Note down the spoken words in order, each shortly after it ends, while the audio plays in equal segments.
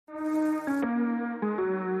Hello,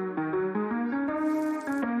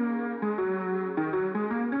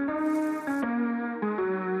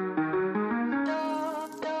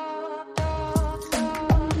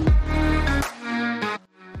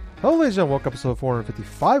 ladies and gentlemen. Welcome to episode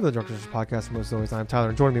 455 of the Drunk Sisters Podcast. Most always, I'm Tyler,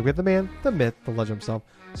 and joining me with the man, the myth, the legend himself,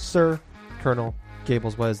 Sir Colonel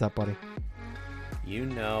Gables. What is that, buddy? You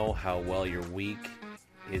know how well your week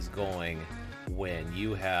is going when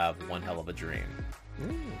you have one hell of a dream.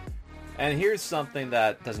 And here's something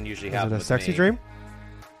that doesn't usually happen. Is it a with sexy me. dream?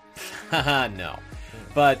 No.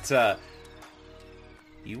 But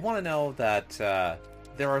you want to know that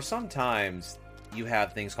there are some times you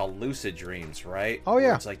have things called lucid dreams, right? Oh, yeah.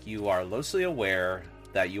 Where it's like you are lucidly aware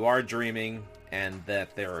that you are dreaming and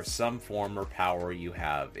that there is some form or power you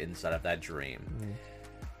have inside of that dream.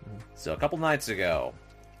 So a couple nights ago,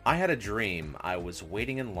 I had a dream. I was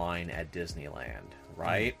waiting in line at Disneyland,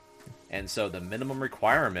 right? And so the minimum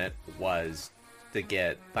requirement was to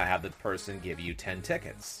have the person give you 10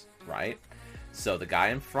 tickets, right? So the guy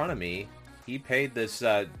in front of me, he paid this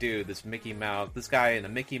dude, this guy in a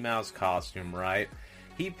Mickey Mouse costume, right?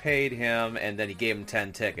 He paid him, and then he gave him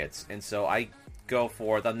 10 tickets. And so I go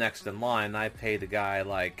for the next in line, and I pay the guy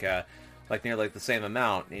like nearly the same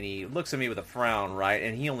amount. And he looks at me with a frown, right?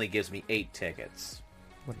 And he only gives me 8 tickets.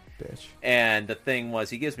 What a bitch. And the thing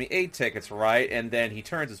was, he gives me 8 tickets, right? And then he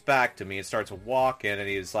turns his back to me and starts walking, and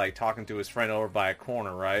he's like talking to his friend over by a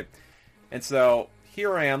corner, right? And so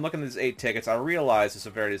here I am looking at these 8 tickets. I realize the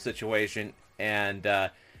severity of the situation, and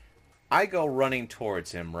I go running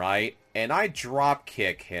towards him, right? And I drop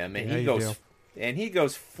kick him, and he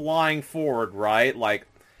goes flying forward, right?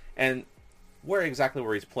 And where he's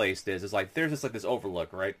placed is like there's this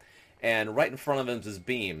overlook, right? And right in front of him is his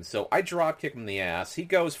beam. So I drop kick him in the ass. He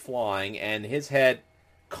goes flying, and his head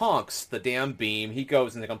conks the damn beam. He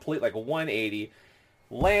goes in a complete 180.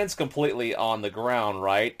 Lands completely on the ground,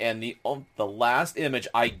 right? And the last image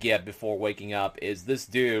I get before waking up is this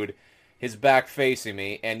dude, his back facing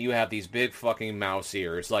me, and you have these big fucking mouse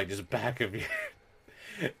ears, just back of you.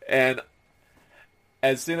 And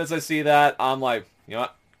as soon as I see that, I'm like, you know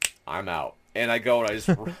what? I'm out. And I go and I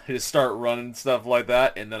just start running and stuff like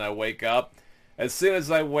that, and then I wake up. As soon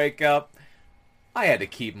as I wake up, I had to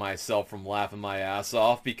keep myself from laughing my ass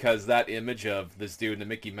off because that image of this dude in the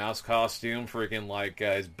Mickey Mouse costume, freaking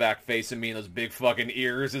his back facing me and those big fucking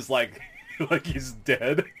ears is like he's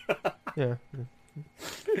dead. Yeah.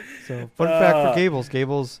 So, fun fact for Gables.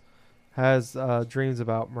 Gables has dreams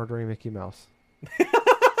about murdering Mickey Mouse.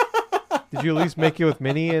 Did you at least make it with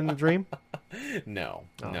Minnie in the dream? No.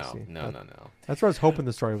 That's where I was hoping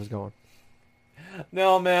the story was going.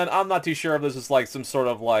 No, man, I'm not too sure if this is some sort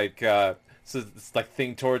of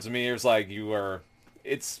thing towards me, or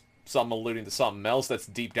it's something alluding to something else that's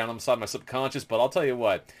deep down inside my subconscious. But I'll tell you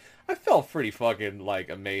what, I felt pretty fucking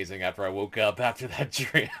amazing after I woke up after that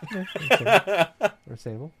dream.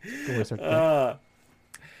 Understandable.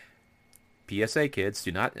 PSA, kids,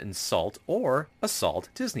 do not insult or assault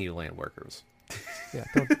Disneyland workers. Yeah,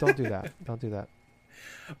 don't do that. Don't do that.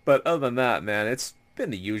 But other than that, man, it's been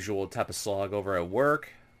the usual type of slog over at work.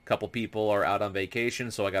 A couple people are out on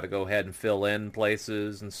vacation, so I got to go ahead and fill in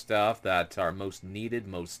places and stuff that are most needed,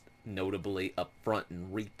 most notably upfront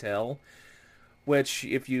and retail. Which,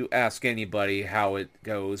 if you ask anybody how it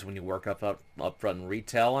goes when you work upfront and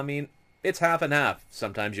retail, I mean, it's half and half.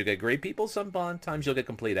 Sometimes you get great people, sometimes you'll get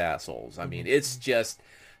complete assholes. I mean, it's just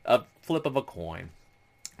a flip of a coin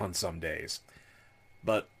on some days.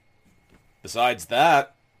 But besides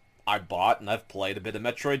that, I bought and I've played a bit of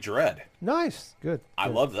Metroid Dread. Nice. Good. I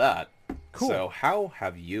love that. Cool. So how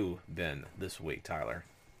have you been this week, Tyler?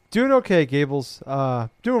 Doing okay, Gables.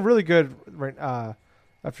 Doing really good right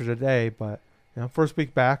after today, but first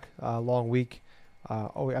week back, long week.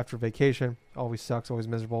 After vacation, always sucks, always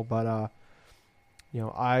miserable. But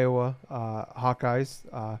Iowa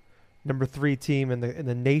Hawkeyes, number 3 team in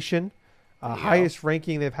the nation, highest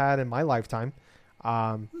ranking they've had in my lifetime.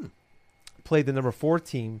 Played the number 4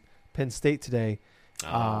 team, Penn State, today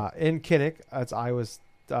in Kinnick. It's Iowa's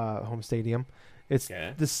home stadium. It's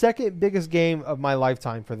the second biggest game of my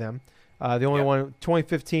lifetime for them. The only one,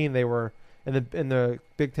 2015, they were in the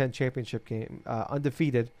Big Ten championship game,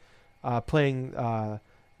 undefeated, playing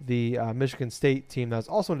the Michigan State team that was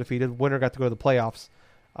also undefeated. Winner got to go to the playoffs.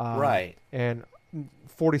 Right. And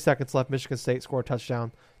 40 seconds left. Michigan State scored a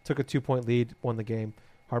touchdown, took a 2-point lead, won the game.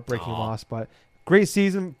 Heartbreaking loss, but great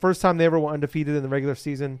season. First time they ever went undefeated in the regular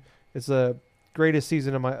season. It's the greatest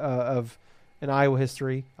season of in Iowa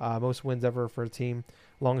history. Most wins ever for a team.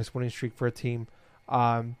 Longest winning streak for a team.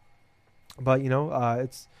 But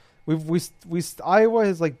it's Iowa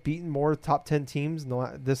has like beaten more top 10 teams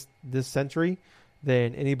in this century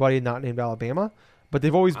than anybody not named Alabama, but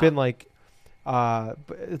they've always been like,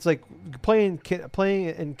 it's like playing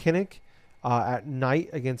in Kinnick at night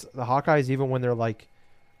against the Hawkeyes, even when they're like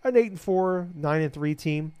an 8-4, 9-3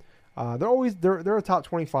 team. They're a top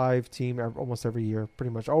 25 team almost every year,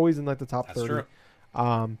 pretty much always in like the top 30. True.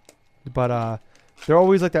 But they're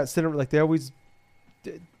always like that center, like they always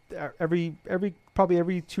every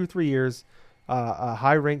 2-3 years, a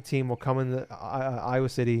high ranked team will come in the Iowa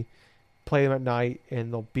City, play them at night,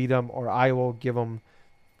 and they'll beat them, or Iowa will give them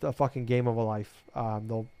the fucking game of a life.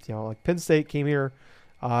 They'll, like Penn State came here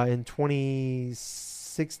in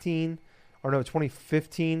 2016 or no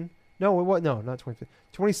 2015. No, what? No, not 2015.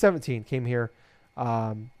 2017 came here,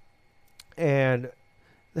 and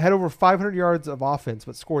had over 500 yards of offense,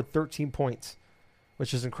 but scored 13 points,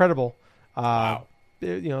 which is incredible. Wow.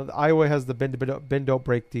 Iowa has the bend don't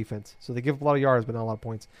break defense, so they give up a lot of yards, but not a lot of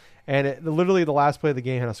points. And literally the last play of the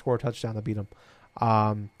game had a score touchdown to beat them.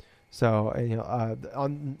 On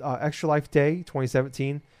Extra Life Day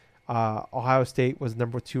 2017, Ohio State was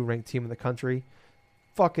number 2 ranked team in the country.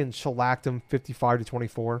 Fucking shellacked them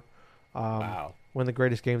 55-24. Wow. One of the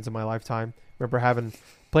greatest games of my lifetime. Remember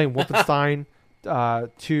playing Wolfenstein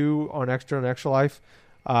 2 on Extra Life,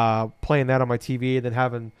 playing that on my TV, and then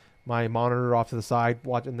having my monitor off to the side,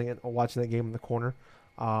 watching that game in the corner.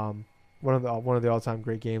 One of the all-time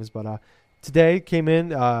great games. But today came in,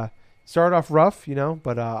 started off rough,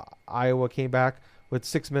 but Iowa came back with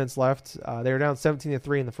 6 minutes left. They were down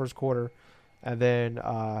 17-3 in the first quarter, and then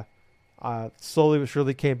slowly but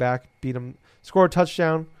surely came back, beat them, scored a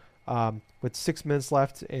touchdown with 6 minutes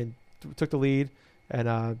left, and took the lead,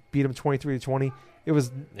 and beat them 23-20. It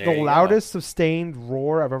was the loudest sustained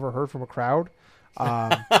roar I've ever heard from a crowd.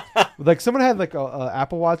 Like someone had like a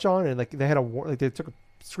Apple Watch on, and like they had they took a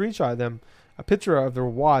screenshot of them, a picture of their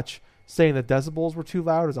watch, saying the decibels were too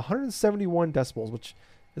loud. It was 171 decibels, which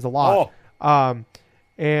is a lot.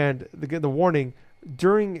 And the warning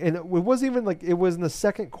and it wasn't even like, it was in the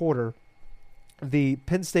second quarter. The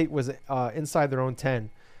Penn State was inside their own 10,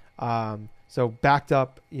 so backed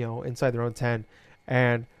up, inside their own 10,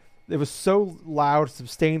 and it was so loud,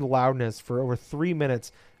 sustained loudness for over 3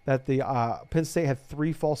 minutes, that the Penn State had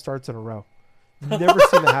 3 false starts in a row. Never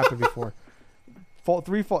seen that happen before.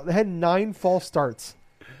 They had 9 false starts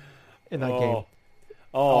in that game.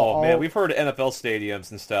 Man, we've heard NFL stadiums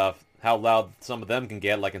and stuff, how loud some of them can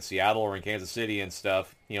get, like in Seattle or in Kansas City and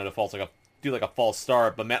stuff. To do a false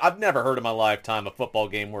start. But man, I've never heard in my lifetime a football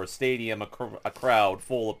game where a stadium, a crowd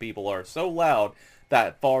full of people are so loud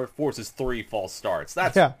that forces 3 false starts.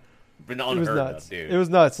 That's been unheard of, dude. It was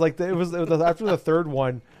nuts. Like it was after the third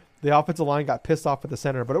one, the offensive line got pissed off at the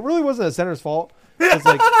center, but it really wasn't the center's fault. It's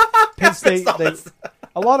like Penn State.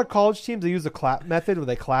 A lot of college teams, they use the clap method where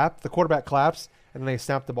they clap, the quarterback claps, and then they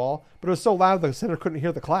snap the ball. But it was so loud the center couldn't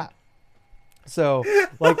hear the clap. So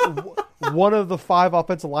like one of the 5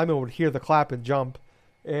 offensive linemen would hear the clap and jump,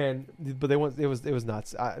 but they went. It was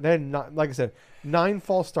nuts. Then, like I said, 9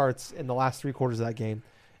 false starts in the last 3 quarters of that game,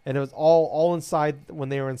 and it was all inside when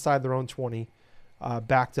they were inside their own 20,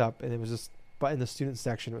 backed up, and it was just. But in the student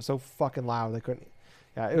section, it was so fucking loud they couldn't.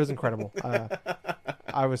 Yeah, it was incredible.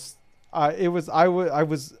 I was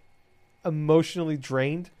emotionally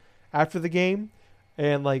drained after the game,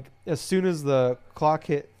 and like as soon as the clock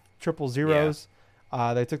hit 000,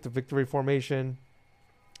 they took the victory formation,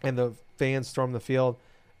 and the fans stormed the field,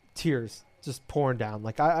 tears just pouring down.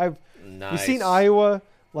 Like we've seen Iowa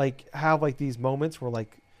like have like these moments where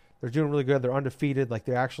like they're doing really good, they're undefeated, like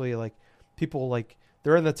they're actually like people like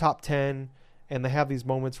they're in the top 10. And they have these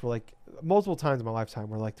moments where, like, multiple times in my lifetime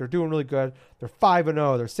where, like, they're doing really good. They're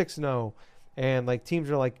 5-0, they're 6-0, and like teams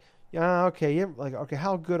are like, okay,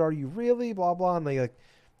 how good are you really? Blah blah. And they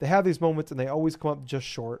have these moments, and they always come up just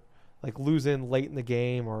short, like losing late in the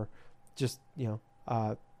game or just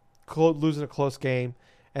losing a close game.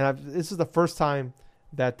 And this is the first time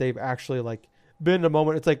that they've actually like been in a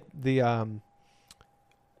moment. It's like the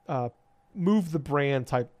move the brand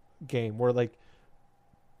type game where like.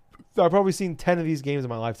 I've probably seen 10 of these games in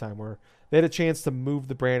my lifetime where they had a chance to move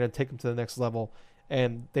the brand and take them to the next level,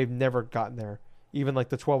 and they've never gotten there. Even like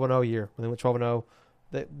the 12-0 year when they went 12-0,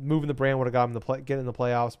 moving the brand would have got them to get in the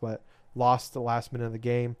playoffs, but lost the last minute of the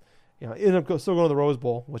game. Ended up still going to the Rose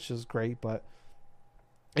Bowl, which is great. But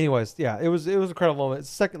anyways, yeah, it was an incredible moment. It's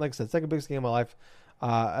second biggest game of my life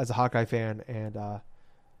as a Hawkeye fan, and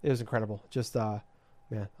it was incredible. Just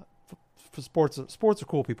man, sports are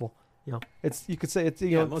cool, people. You could say it's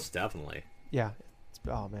most definitely. Yeah.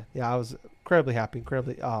 Oh man. Yeah, I was incredibly happy. It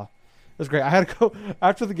was great. I had to go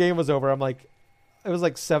after the game was over. I'm like, it was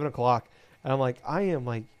like 7:00, and I'm like,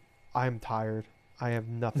 I'm tired. I have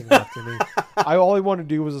nothing left in me. All I wanted to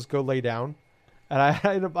do was just go lay down, and I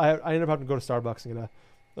ended up having to go to Starbucks and get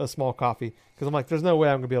a small coffee because I'm like, there's no way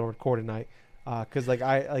I'm gonna be able to record tonight. Because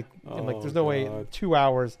there's no way in 2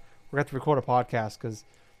 hours we're gonna have to record a podcast because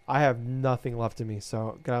I have nothing left in me.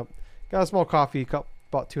 So got a small coffee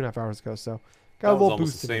about 2.5 hours ago. So got a little boost.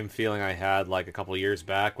 Almost the same feeling I had like a couple of years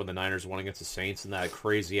back when the Niners won against the Saints in that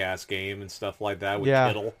crazy ass game and stuff like that with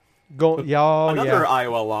Kittle. Another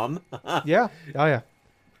Iowa alum. Yeah. Oh yeah.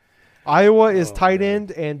 Iowa is tight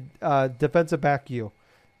end and defensive back U.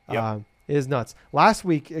 Yep. Is nuts. Last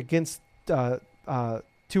week against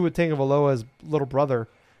Tua Tagovailoa's little brother,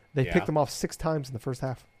 they picked him off 6 times in the first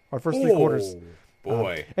half or first 3 quarters.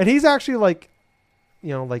 Boy. And he's actually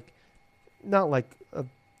not like a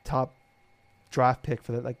top draft pick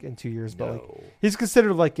for in 2 years, but he's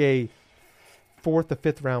considered like a 4th or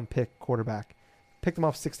 5th round pick quarterback. Picked him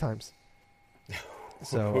off 6 times.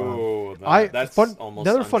 So that's almost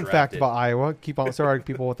another undrafted. fun fact about Iowa. Keep on sorry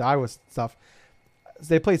people with the Iowa stuff.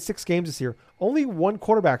 They played 6 games this year. Only one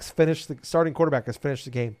starting quarterback has finished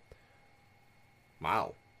the game.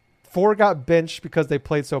 Wow. 4 got benched because they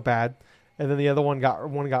played so bad, and then the other one got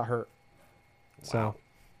hurt. Wow. So,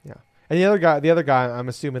 yeah. And the other guy, I'm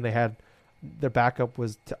assuming they had their backup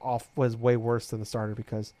was way worse than the starter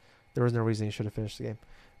because there was no reason he should have finished the game.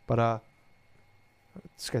 But it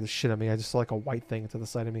scared the shit out of me. I just saw like a white thing to the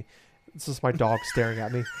side of me. It's just my dog staring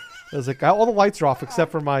at me. I was like, all the lights are off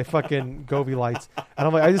except for my fucking Govee lights, and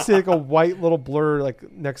I'm like, I just see like a white little blur like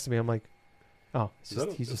next to me. I'm like, oh, is that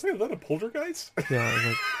a poltergeist? Yeah, I'm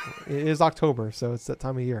like, it is October, so it's that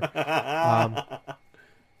time of year.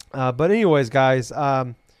 But anyways, guys,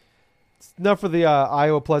 enough for the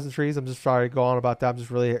Iowa pleasantries. I'm just sorry to go on about that. I'm just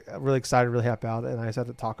really excited, really happy about it, and I just had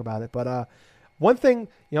to talk about it. But one thing,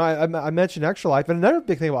 I mentioned Extra Life, and another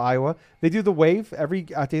big thing about Iowa, they do the wave at the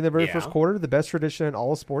end of the very first quarter, the best tradition in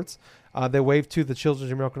all of sports. They wave to the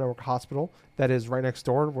Children's Miracle Network Hospital that is right next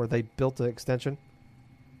door where they built the extension.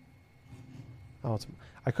 Oh,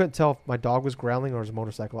 I couldn't tell if my dog was growling or it was a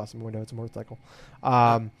motorcycle outside my window. It's a motorcycle.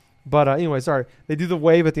 But anyway, sorry. They do the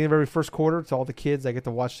wave at the end of every first quarter to all the kids that get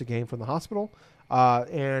to watch the game from the hospital.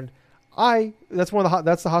 And that's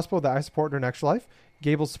the hospital that I support during Extra Life.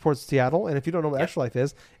 Gables supports Seattle, and if you don't know what Extra Life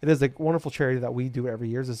is, it is a wonderful charity that we do every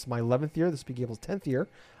year. This is my 11th year. This will be Gables' 10th year,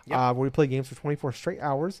 where we play games for 24 straight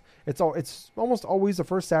hours. It's almost always the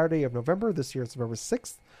first Saturday of November. This year it's November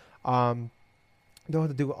 6th. Don't have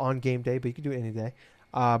to do it on game day, but you can do it any day.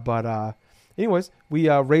 Anyways, we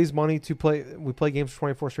raise money to play. We play games for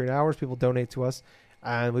 24 straight hours. People donate to us,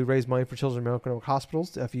 and we raise money for Children's Miracle Network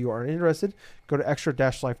Hospitals. If you are interested, go to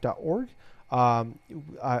extra-life.org.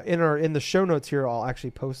 In the show notes here, I'll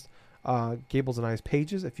actually post Gables and I's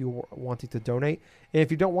pages if you wanting to donate. And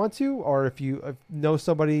if you don't want to, or if you know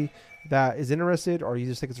somebody that is interested, or you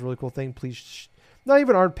just think it's a really cool thing, please not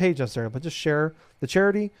even our page necessarily, but just share the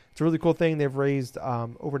charity. It's a really cool thing. They've raised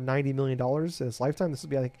over $90 million in its lifetime. This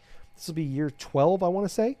will be year 12, I want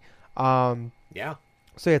to say. Yeah.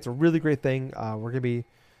 So yeah, it's a really great thing. We're gonna be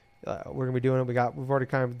doing it. We've already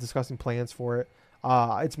kind of discussing plans for it.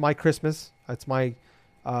 It's my Christmas. It's my,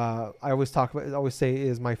 I always say it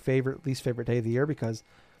is my least favorite day of the year because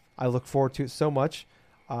I look forward to it so much.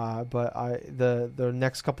 But the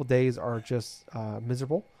next couple days are just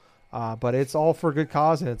miserable. But it's all for a good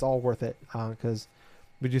cause and it's all worth it because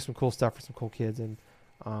we do some cool stuff for some cool kids. And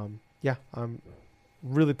I'm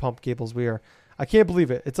really pumped, Gables. I can't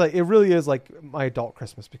believe it. It's like, it really is like my adult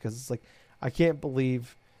Christmas because it's like, I can't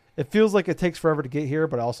believe it feels like it takes forever to get here,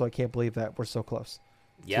 but also I can't believe that we're so close.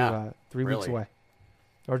 Yeah. 3 weeks away.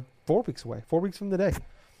 Or 4 weeks away. 4 weeks from today.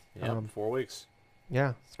 Yeah, 4 weeks.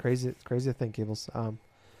 Yeah, it's crazy. It's crazy to think, Gables. Well,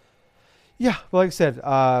 like I said,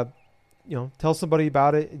 tell somebody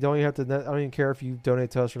about it. I don't even care if you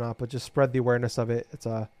donate to us or not, but just spread the awareness of it. It's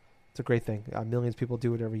a great thing. Millions of people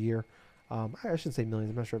do it every year. I shouldn't say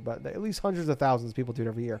millions, I'm not sure, but at least hundreds of thousands of people do it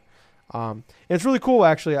every year. And it's really cool,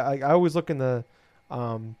 actually. I always look in the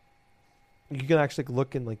you can actually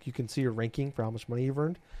look and you can see your ranking for how much money you've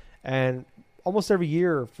earned, and almost every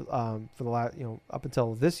year for the last up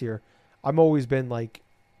until this year, I've always been like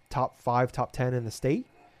top 5, top 10 in the state.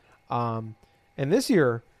 And this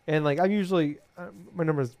year, and I'm usually my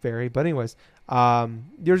numbers vary, but anyways,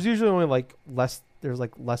 there's usually only less than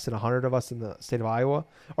 100 of us in the state of Iowa,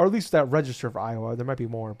 or at least that register for Iowa. There might be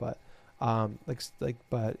more, but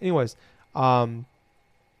but anyways,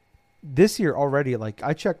 this year already,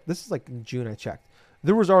 I checked, this is in June I checked,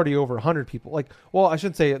 there was already over 100 people. I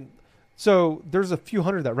shouldn't say it. So there's a few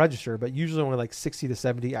hundred that register, but usually only 60 to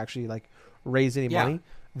 70 actually raise any money.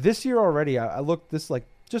 This year already, I looked this like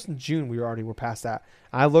just in June we were past that.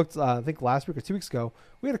 I looked I think last week or 2 weeks ago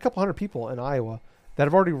we had a couple hundred people in Iowa that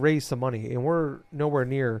have already raised some money, and we're nowhere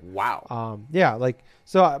near. Wow. Yeah, like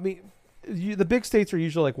so. I mean, the big states are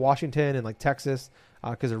usually like Washington and like Texas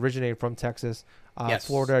because it originated from Texas. Yes.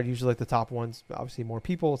 Florida are usually like the top ones. Obviously, more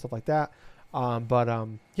people stuff like that.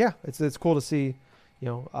 Yeah, it's cool to see.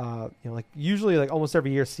 Like usually like almost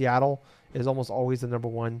every year, Seattle is almost always the number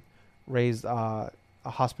one raised a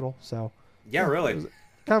hospital. So yeah, really, it's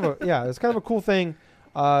kind of a cool thing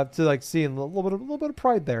to like see, a little bit of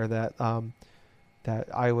pride there that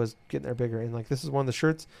that Iowa's getting there bigger. And like this is one of the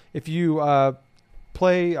shirts. If you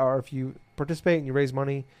play or if you participate and you raise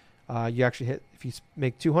money, you actually hit. If you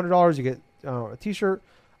make $200, you get a T-shirt.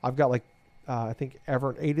 I've got like I think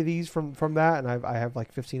ever 8 of these from that, and I have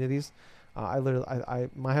like 15 of these. I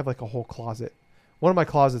might have like a whole closet. One of my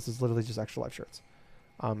closets is literally just Extra Life shirts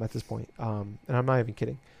at this point, and I'm not even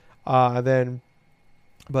kidding.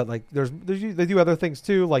 But like they do other things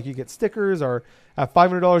too. Like you get stickers, or at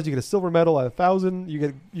 $500 you get a silver medal. At $1,000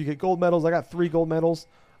 you get gold medals. I got 3 gold medals.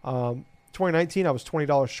 2019 I was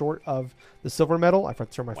 $20 short of the silver medal. I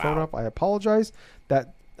forgot to turn my phone up. I apologize.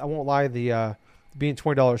 That I won't lie. The being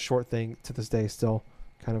 $20 short thing to this day still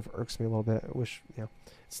kind of irks me a little bit. I wish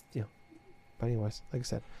it's But anyways, like I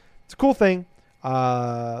said, it's a cool thing.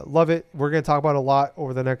 Love it. We're gonna talk about it a lot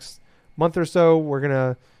over the next month or so.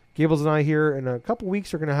 Gables and I here in a couple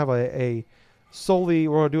weeks are gonna have we're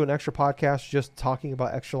gonna do an extra podcast just talking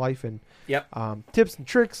about Extra Life and tips and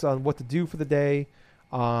tricks on what to do for the day.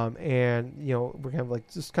 And we're gonna have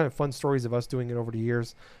like just kind of fun stories of us doing it over the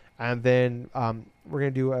years. And then we're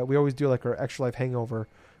gonna do we always do like our Extra Life hangover,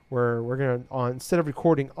 where we're gonna instead of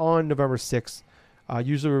recording on November 6th.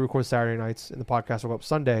 Usually we record Saturday nights, and the podcast will go up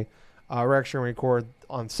Sunday. We're actually going to record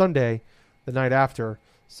on Sunday, the night after.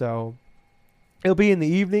 So it'll be in the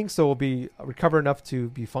evening, so we'll be recovered enough to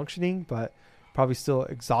be functioning, but probably still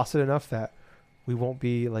exhausted enough that we won't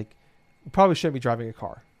be we probably shouldn't be driving a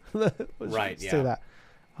car. Right, yeah. Say that.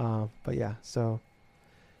 But yeah, so.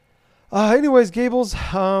 Anyways, Gables,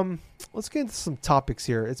 let's get into some topics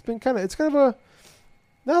here. It's kind of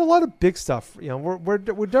not a lot of big stuff. We're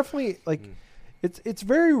definitely It's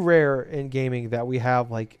very rare in gaming that we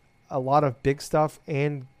have like a lot of big stuff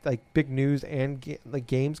and like big news and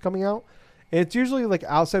games coming out. And it's usually like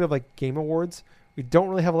outside of like Game Awards, we don't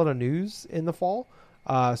really have a lot of news in the fall.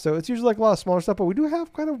 So it's usually like a lot of smaller stuff, but we do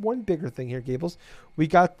have kind of one bigger thing here, Gables. We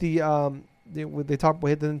got we had the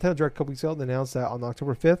Nintendo Direct a couple weeks ago. They announced that on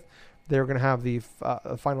October 5th they were going to have the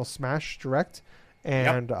final Smash Direct,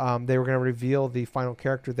 and they were going to reveal the final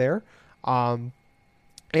character there. And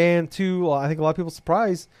to I think a lot of people's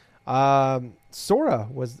surprise, Sora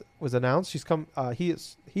was announced. He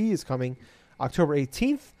is coming October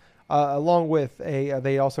 18th, along with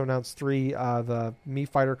they also announced 3 the Mii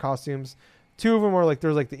Fighter costumes. 2 of them are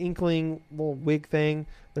there's the Inkling little wig thing.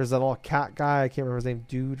 There's that little cat guy. I can't remember his name,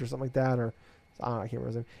 Dude or something like that, or I can't remember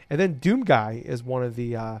his name. And then Doom Guy is one of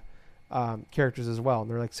the characters as well,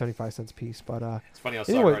 and they're like 75 cents a piece. But it's funny how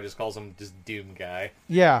Sakurai just calls him just Doom Guy.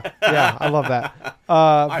 Yeah, I love that.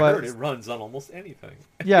 I heard it runs on almost anything.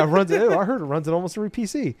 Yeah, I heard it runs on almost every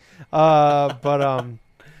PC.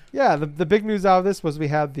 Yeah, the big news out of this was we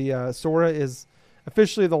had the Sora is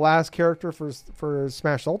officially the last character for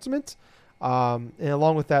Smash Ultimate. And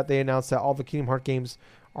along with that, they announced that all the Kingdom Hearts games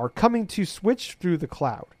are coming to Switch through the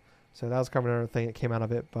cloud. So that was kind of another thing that came out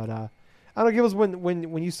of it. But I don't know, give us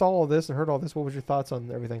when you saw all this and heard all this, what was your thoughts on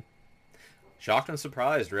everything? Shocked and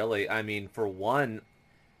surprised, really. I mean, for one,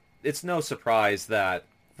 it's no surprise that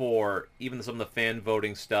for even some of the fan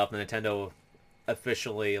voting stuff, Nintendo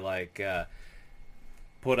officially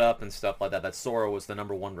put up and stuff like that Sora was the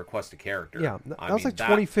number 1 requested character. Yeah, that was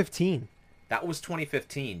 2015. That was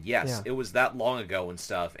 2015, yes. Yeah. It was that long ago and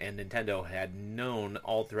stuff, and Nintendo had known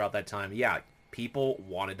all throughout that time, people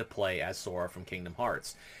wanted to play as Sora from Kingdom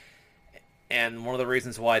Hearts. And one of the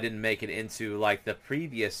reasons why I didn't make it into the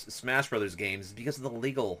previous Smash Brothers games is because of the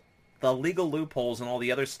legal loopholes and all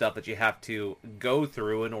the other stuff that you have to go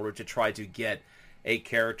through in order to try to get a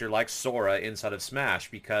character like Sora inside of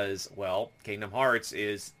Smash, because, well, Kingdom Hearts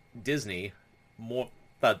is Disney. More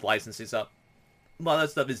that licenses up. A lot of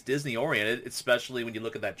that stuff is Disney oriented, especially when you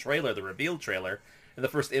look at that trailer, the reveal trailer, and the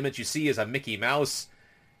first image you see is a Mickey Mouse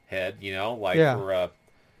head, for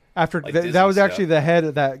after that was actually the head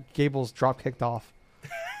that Gables drop kicked off.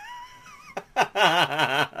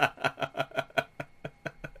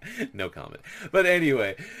 No comment. But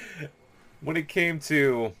anyway, when it came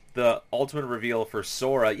to the ultimate reveal for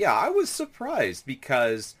Sora, I was surprised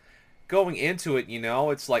because going into it,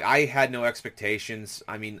 it's like I had no expectations.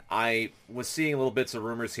 I mean, I was seeing little bits of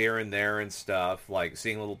rumors here and there and stuff, like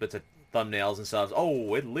seeing little bits of thumbnails and stuff.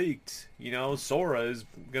 Oh, it leaked. Sora is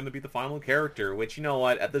going to be the final character, which, you know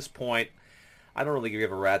what, at this point, I don't really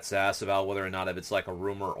give a rat's ass about whether or not if it's like a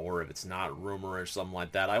rumor or if it's not rumor or something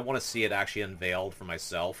like that. I want to see it actually unveiled for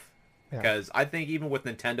myself. Because I think even with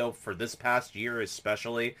Nintendo for this past year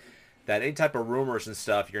especially, that any type of rumors and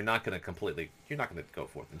stuff, you're not going to go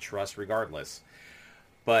forth and trust regardless.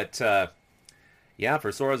 But,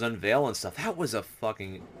 for Sora's unveil and stuff, that was a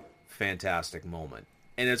fucking fantastic moment.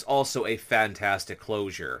 And it's also a fantastic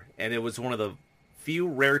closure. And it was one of the few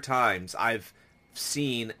rare times I've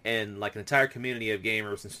seen in like an entire community of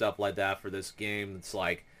gamers and stuff like that for this game. It's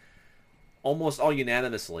like almost all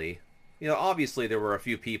unanimously. Obviously there were a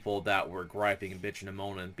few people that were griping and bitching and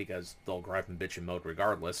moaning because they'll gripe and bitch and moan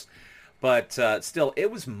regardless. But still,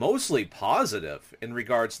 it was mostly positive in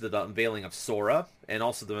regards to the unveiling of Sora and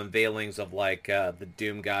also the unveilings of like the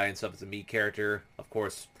Doom guy and stuff as a Mii character. Of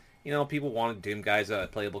course, people wanted Doom guy as a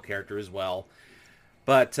playable character as well.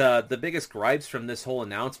 But the biggest gripes from this whole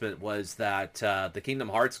announcement was that the Kingdom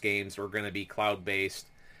Hearts games were going to be cloud-based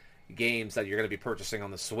games that you're going to be purchasing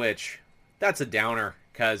on the Switch. That's a downer.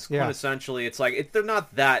 Because quintessentially, it's like they're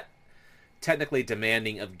not that technically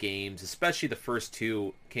demanding of games, especially the first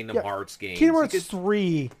two Kingdom Hearts games. Kingdom Hearts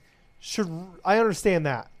 3 I understand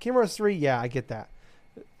that. Kingdom Hearts 3, I get that.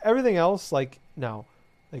 Everything else, like, no.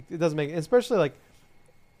 Like, it doesn't make... Especially, like,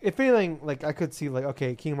 if anything, like, I could see, like,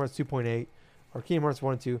 okay, Kingdom Hearts 2.8 or Kingdom Hearts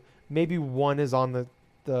 1 and 2, maybe one is on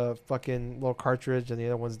the fucking little cartridge and the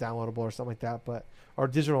other one's downloadable or something like that, or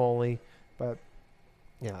digital only, but...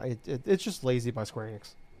 Yeah, it's just lazy by Square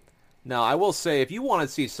Enix. Now, I will say, if you want to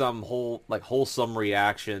see some wholesome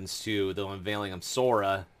reactions to the unveiling of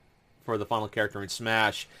Sora for the final character in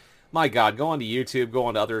Smash, my God, go onto YouTube, go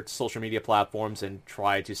onto other social media platforms, and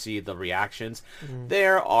try to see the reactions. Mm.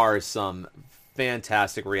 There are some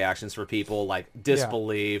fantastic reactions for people, like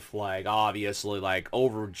disbelief, like obviously, like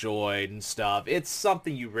overjoyed and stuff. It's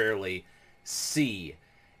something you rarely see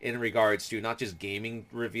in regards to not just gaming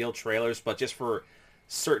reveal trailers, but just for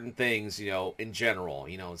certain things, in general,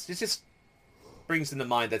 it just brings into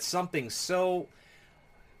mind that something so,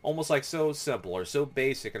 almost like so simple or so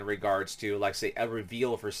basic in regards to, like, say, a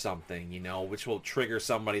reveal for something, which will trigger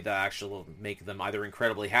somebody that actually will make them either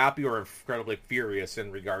incredibly happy or incredibly furious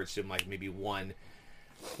in regards to, like, maybe one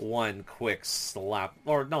quick slap,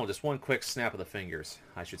 or no, just one quick snap of the fingers,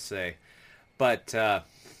 I should say. But, I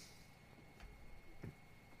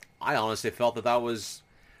honestly felt that was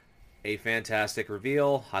a fantastic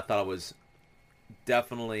reveal. I thought it was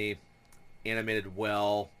definitely animated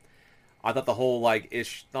well. I thought the whole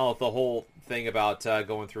the whole thing about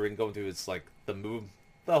going through its like the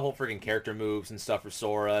whole freaking character moves and stuff for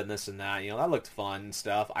Sora and this and that, that looked fun and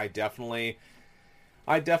stuff. I definitely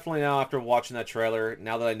now, after watching that trailer,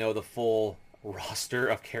 now that I know the full roster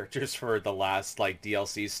of characters for the last like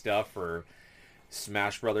DLC stuff for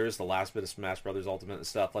Smash Brothers, the last bit of Smash Brothers Ultimate and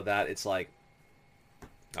stuff like that, it's like,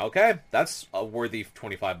 okay, that's a worthy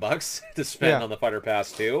 $25 to spend on the Fighter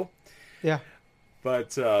Pass 2. Yeah.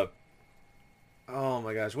 But, oh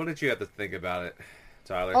my gosh, what did you have to think about it,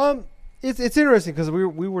 Tyler? It's interesting because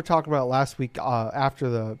we were talking about it last week after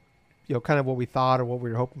the, kind of what we thought or what we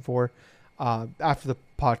were hoping for after the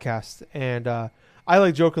podcast. And I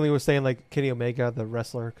like jokingly was saying like Kenny Omega, the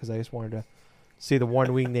wrestler, because I just wanted to see the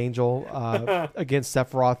one-winged angel against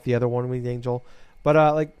Sephiroth, the other one-winged angel. But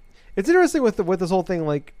like, it's interesting with this whole thing.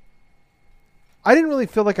 Like, I didn't really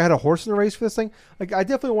feel like I had a horse in the race for this thing. Like, I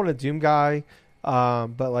definitely wanted a Doom guy,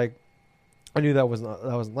 but like, I knew that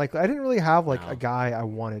wasn't likely. I didn't really have like a guy I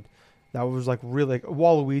wanted that was like really like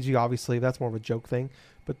Waluigi. Obviously, that's more of a joke thing,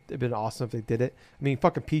 but it'd been awesome if they did it. I mean,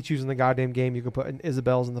 fucking Pichu's in the goddamn game. You could put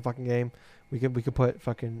Isabelle's in the fucking game. We could put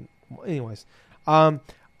fucking anyways. I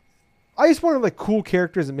just wanted like cool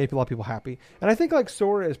characters that made a lot of people happy, and I think like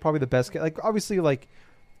Sora is probably the best. Like, obviously, like.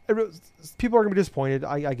 People are gonna be disappointed.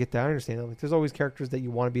 I get that. I understand that. Like, there's always characters that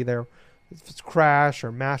you want to be there. If it's Crash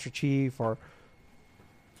or Master Chief or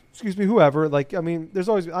whoever. Like, I mean, there's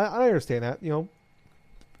always. I understand that.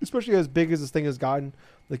 Especially as big as this thing has gotten.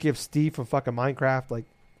 Like, you have Steve from fucking Minecraft. Like,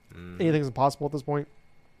 anything's impossible at this point.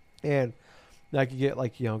 And I could get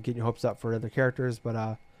like getting your hopes up for other characters,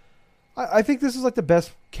 but I think this is like the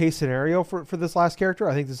best case scenario for this last character.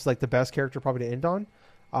 I think this is like the best character probably to end on.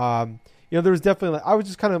 There was definitely like I was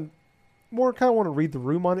just kind of want to read the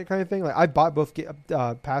room on it kind of thing. Like, I bought both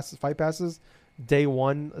fight passes day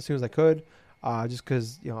one as soon as I could, just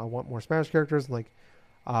because I want more Smash characters and like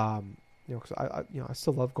because I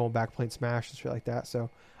still love going back playing Smash and shit like that. So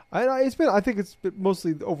I think it's been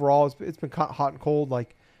mostly overall. It's been hot and cold.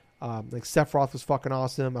 Like Sephiroth was fucking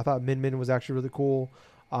awesome. I thought Min Min was actually really cool.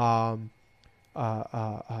 Fuck,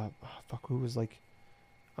 who was like?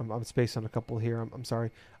 I'm spaced on a couple here. I'm sorry.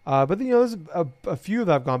 But there's a few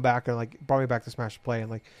that I've gone back and like brought me back to Smash to play, and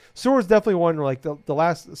like Sora's definitely one where like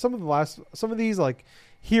some of these like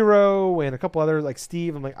Hero and a couple others like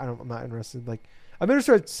Steve. I'm like I'm not interested. Like I'm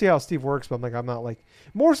interested to see how Steve works, but I'm not like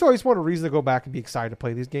more so. I just want a reason to go back and be excited to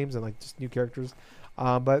play these games and like just new characters.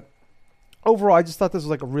 But overall, I just thought this was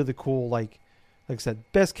like a really cool like I said,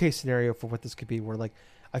 best case scenario for what this could be. Where like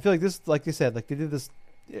I feel like this, like they said, like they did this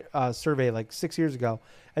survey like 6 years ago,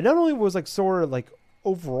 and not only was like Sora like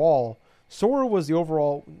overall, Sora was the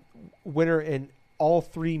overall winner in all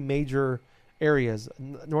three major areas: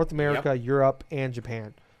 North America, Europe, and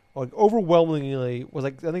Japan. Like overwhelmingly was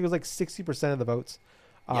like I think it was like 60% of the votes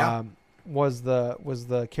was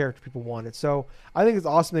the character people wanted. So I think it's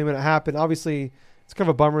awesome they made it happen. Obviously, it's kind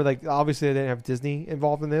of a bummer. Like obviously they didn't have Disney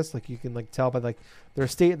involved in this. Like you can like tell by like their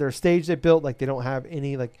stage they built. Like they don't have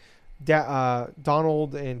any like.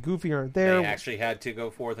 Donald and Goofy aren't there. They actually had to go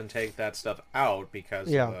forth and take that stuff out because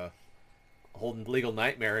of the whole legal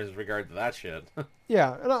nightmare in regard to that shit.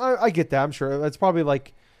 Yeah, and I get that. I'm sure that's probably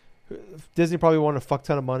like Disney probably wanted a fuck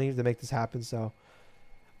ton of money to make this happen. So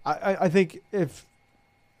I think if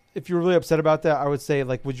you're really upset about that, I would say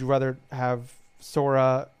like, would you rather have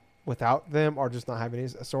Sora without them or just not have any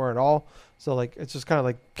Sora at all? So like, it's just kind of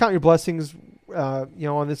like count your blessings,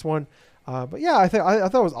 on this one. But yeah, I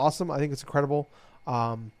thought it was awesome. I think it's incredible.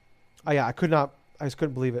 I just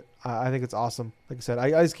couldn't believe it. I think it's awesome. Like I said,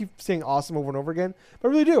 I just keep saying awesome over and over again, but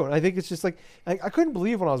I really do. And I think it's just like I couldn't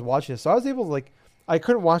believe when I was watching this. So I was able to like, I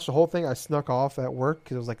couldn't watch the whole thing. I snuck off at work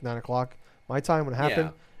because it was like 9:00 my time when it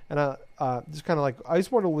happened. Yeah. And just kind of like, I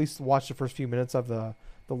just wanted to at least watch the first few minutes of the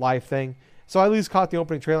live thing. So I at least caught the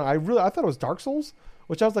opening trailer. I thought it was Dark Souls.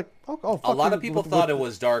 Which I was like, fuck, a lot of people thought it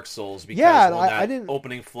was Dark Souls because when I didn't...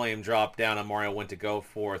 opening flame dropped down and Mario went to go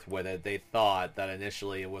forth with it, they thought that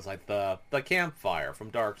initially it was like the campfire from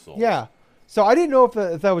Dark Souls. Yeah. So I didn't know if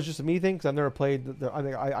that was just a me thing because I've never played.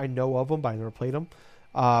 I know of them, but I never played them.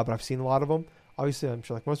 But I've seen a lot of them. Obviously, I'm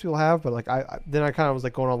sure like most people have. But like then I kind of was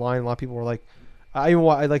like going online. A lot of people were like, I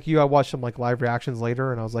watched some like live reactions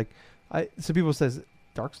later, and I was like, some people says.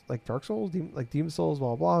 Dark Souls, Demon Souls,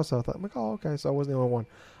 blah blah. So I thought, I'm like, oh okay, so I wasn't the only one.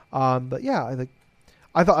 But yeah,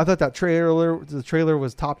 I thought that the trailer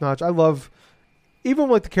was top notch. I love even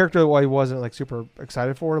like the character that I wasn't like super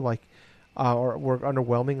excited for, like or were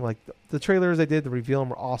underwhelming. Like the trailers they did, the reveal them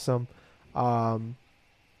were awesome. I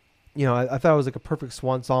thought it was like a perfect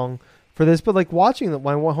swan song for this. But like watching it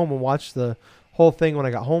when I went home and watched the whole thing when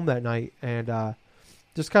I got home that night, and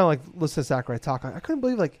just kind of like listen to Sakurai talk, I couldn't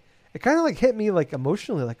believe like. It kind of like hit me like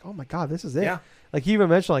emotionally, like, oh my God, this is it. Yeah. Like he even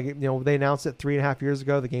mentioned, like, they announced it 3.5 years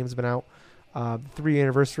ago. The game's been out. The 3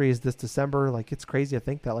 anniversary is this December. Like, it's crazy to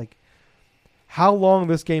think that like how long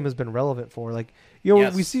this game has been relevant for. Like,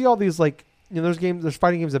 yes. We see all these like, there's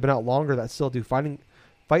fighting games that have been out longer that still do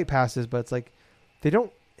fight passes, but it's like they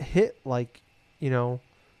don't hit like,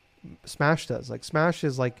 Smash does. Like Smash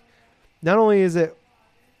is like, not only is it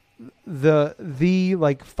the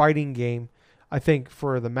like fighting game, I think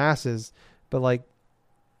for the masses, but like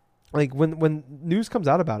when news comes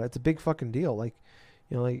out about it, it's a big fucking deal. Like,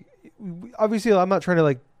 like obviously I'm not trying to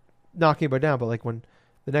like knock anybody down, but like when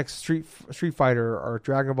the next Street Fighter or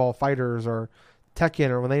Dragon Ball Fighters or Tekken,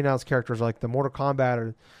 or when they announce characters like the Mortal Kombat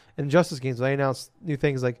or Injustice games, when they announce new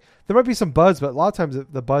things, like there might be some buzz, but a lot of times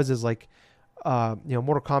the buzz is like,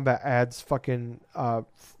 Mortal Kombat adds fucking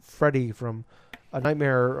Freddy from A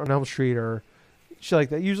Nightmare on Elm Street or shit like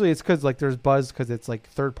that. Usually it's because like there's buzz because it's like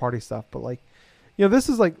third party stuff, but like this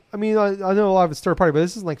is like, I mean, I know a lot of it's third party, but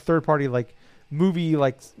this is like third party like movie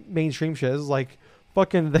like mainstream shit. This is like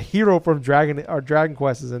fucking the hero from Dragon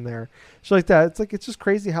Quest is in there, shit like that. It's like, it's just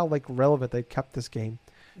crazy how like relevant they kept this game.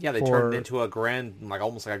 Yeah, they turned it into a grand, like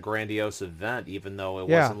almost like a grandiose event, even though it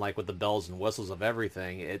wasn't like with the bells and whistles of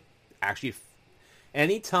everything. It actually,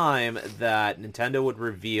 anytime that Nintendo would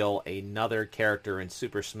reveal another character in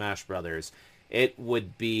Super Smash Brothers, it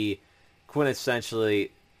would be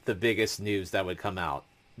quintessentially the biggest news that would come out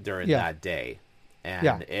during that day.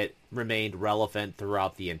 And it remained relevant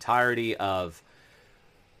throughout the entirety of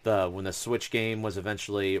when the Switch game was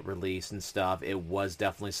eventually released and stuff. It was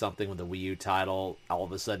definitely something when the Wii U title all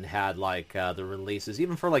of a sudden had like the releases,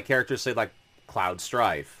 even for like characters say like Cloud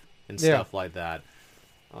Strife and stuff like that.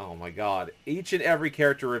 Oh my God. Each and every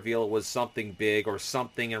character reveal was something big or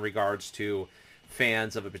something in regards to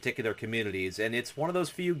fans of a particular communities, and it's one of those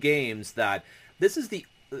few games that this is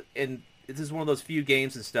this is one of those few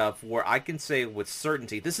games and stuff where I can say with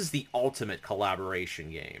certainty, this is the ultimate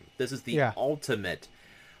collaboration game. This is the ultimate,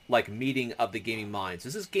 like, meeting of the gaming minds.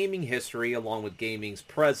 This is gaming history along with gaming's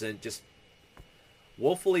present, just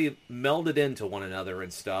woefully melded into one another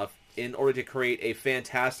and stuff in order to create a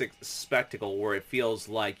fantastic spectacle where it feels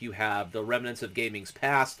like you have the remnants of gaming's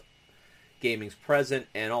past, gaming's present,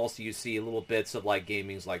 and also you see little bits of like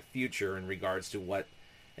gaming's like future in regards to what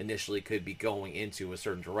initially could be going into a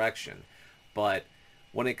certain direction. But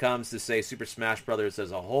when it comes to, say, Super Smash Brothers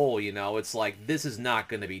as a whole, you know, it's like this is not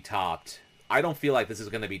going to be topped. I don't feel like this is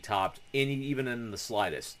going to be topped even in the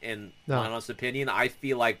slightest. In my honest opinion, I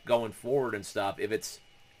feel like going forward and stuff,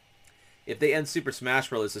 if they end Super Smash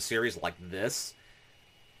Bros. A series like this,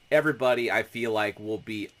 everybody, I feel like, will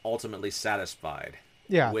be ultimately satisfied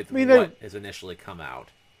with what has initially come out.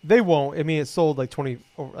 They won't. I mean, it sold like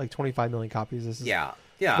 25 million copies. This is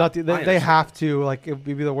they have to. Like, it would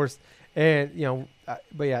be the worst. And, you know,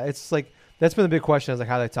 but yeah, it's like, that's been the big question, is like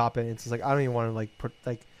how they top it. It's just like, I don't even want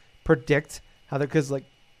to predict how they, because like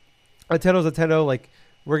Nintendo's Nintendo, like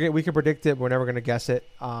we can predict it, but we're never going to guess it.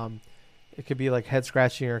 It could be like head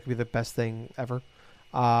scratching, or it could be the best thing ever.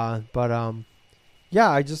 I can't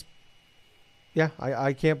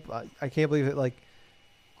believe it. Like,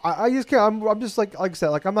 I just can't. I'm just like I said,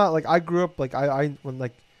 like I'm not like, I grew up like I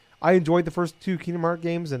enjoyed the first two Kingdom Hearts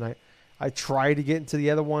games, and I tried to get into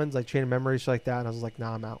the other ones, like Chain of Memories, shit like that, and I was like,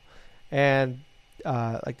 nah, I'm out. And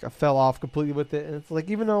like I fell off completely with it. And it's like,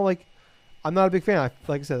 even though like I'm not a big fan,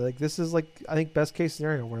 like I said, like this is like, I think, best case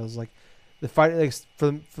scenario where it was like the fight, like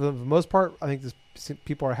for the most part, I think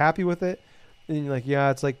people are happy with it. And like,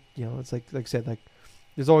 yeah, it's like, you know, it's like I said, like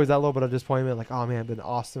there's always that little bit of disappointment, like, oh man, it'd been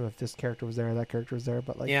awesome if this character was there, that character was there.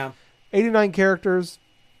 But like, 89 characters,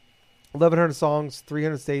 1,100 songs,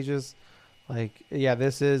 300 stages. Like, yeah,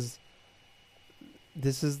 this is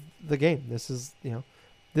the game. This is, you know,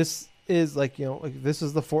 this is like, you know, like this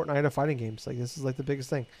is the Fortnite of fighting games. Like, this is like the biggest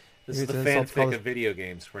thing. This is the fanfic of video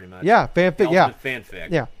games, pretty much. Yeah, fanfic. Yeah,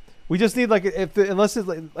 fanfic. Yeah, we just need like, unless it's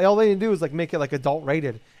like, all they need to do is like make it like adult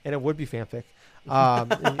rated, and it would be fanfic.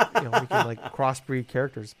 And, you know, we can like crossbreed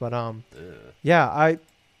characters. But yeah,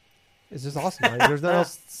 it's just awesome. Right? There's nothing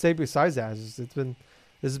else to say besides that. This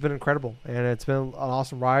has been incredible, and it's been an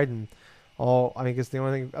awesome ride. And I think it's the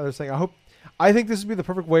only other thing. I think this would be the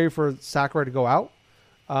perfect way for Sakurai to go out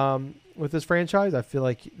with this franchise. I feel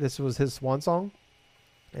like this was his swan song.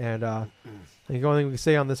 And I think the only thing we can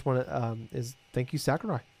say on this one is thank you,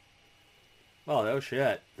 Sakurai. Oh, no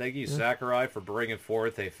shit. Thank you, Sakurai, for bringing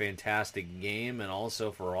forth a fantastic game, and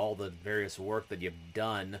also for all the various work that you've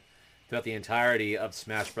done throughout the entirety of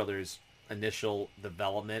Smash Brothers' initial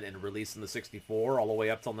development and release in the 64 all the way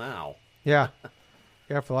up till now. Yeah.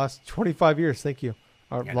 Yeah, for the last 25 years. Thank you.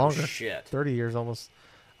 Or longer. No shit. 30 years almost.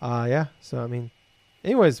 Yeah. So, I mean,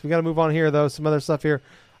 anyways, we got to move on here, though. Some other stuff here.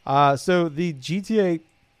 So the GTA,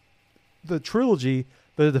 the trilogy,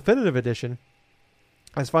 the definitive edition,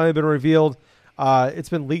 has finally been revealed. It's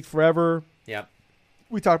been leaked forever. Yep.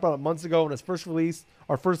 We talked about it months ago when it's first released,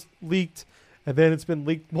 or first leaked, and then it's been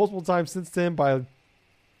leaked multiple times since then.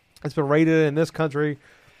 It's been rated in this country,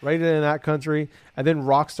 rated in that country, and then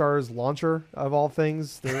Rockstar's launcher of all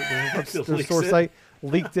things, their store site,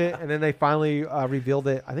 leaked it, and then they finally revealed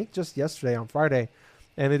it. I think just yesterday on Friday,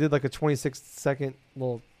 and they did like a 26-second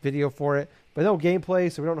little video for it, but no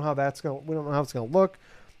gameplay, so we don't know how it's gonna look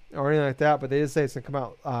or anything like that. But they did say it's gonna come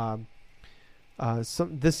out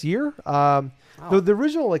this year. The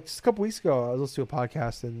original, like just a couple weeks ago, I was listening to a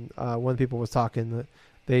podcast, and one of the people was talking that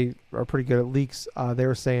they are pretty good at leaks. They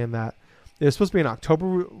were saying that it was supposed to be an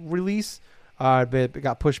October release, but it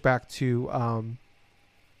got pushed back to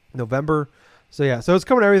November. So yeah, so it's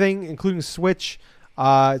coming to everything, including Switch.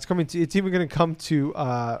 It's even going to come to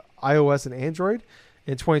iOS and Android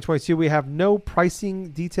in 2022. We have no pricing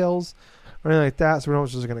details or anything like that, so we don't know how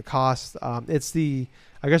much it's going to cost. It's the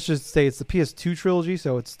PS2 trilogy,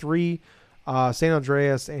 so it's 3, San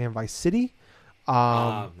Andreas, and Vice City.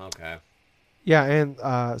 Okay. Yeah,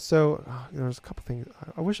 and so there's a couple things.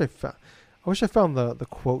 I wish I found the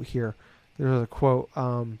quote here. There was a quote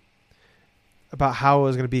about how it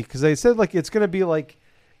was going to be, because they said like it's going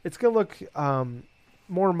to look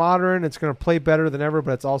more modern. It's going to play better than ever,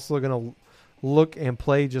 but it's also going to look and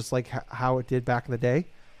play just like how it did back in the day.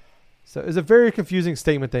 So it's a very confusing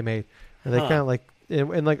statement they made. And they kind of like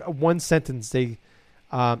in like one sentence they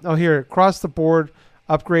here, across the board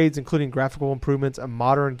upgrades, including graphical improvements and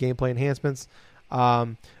modern gameplay enhancements,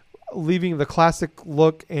 leaving the classic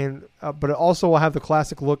look and but it also will have the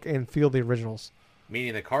classic look and feel of the originals.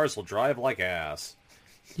 Meaning the cars will drive like ass.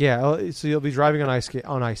 Yeah, so you'll be driving on ice.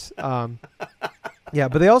 Yeah,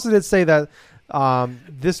 but they also did say that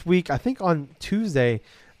this week, I think on Tuesday,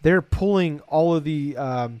 they're pulling all of the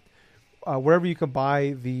wherever you can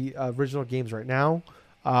buy the original games right now.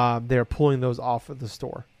 They're pulling those off of the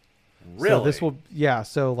store. Really? So this will, yeah.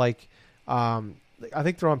 So like, I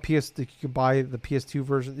think they're on PS. You can buy the PS2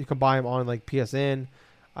 version. You can buy them on like PSN,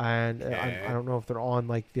 and I don't know if they're on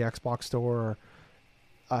like the Xbox store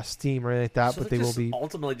or Steam or anything like that. So but they will be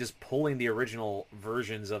ultimately just pulling the original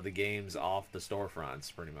versions of the games off the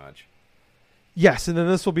storefronts, pretty much. Yes, and then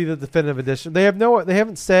this will be the definitive edition. They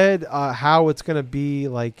haven't said how it's going to be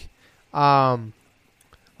like are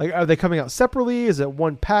they coming out separately? Is it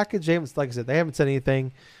one package? They haven't, like I said, they haven't said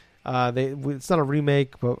anything. It's not a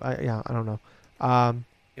remake, but I don't know.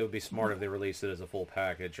 It would be smart if they released it as a full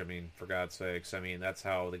package. I mean, for God's sakes, I mean that's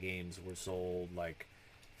how the games were sold like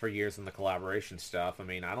for years in the collaboration stuff. I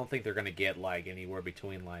mean, I don't think they're going to get like anywhere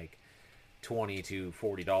between like $20 to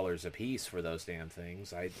 $40 a piece for those damn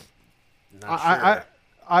things. I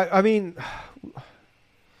mean,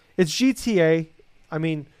 it's GTA. I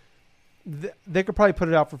mean, they could probably put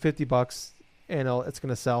it out for $50 and it's going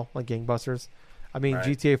to sell like gangbusters. I mean, right.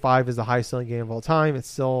 GTA 5 is the highest selling game of all time. It's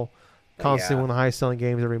still constantly one of the highest selling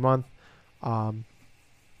games every month.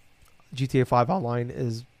 GTA 5 Online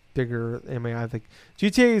is bigger. I mean, I think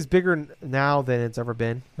GTA is bigger now than it's ever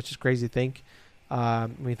been, which is crazy to think.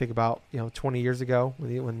 When you think about 20 years ago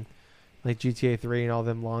when like GTA 3 and all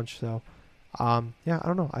them launched. So I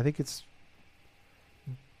don't know. I think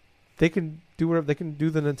they can do whatever they can do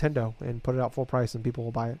the Nintendo and put it out full price and people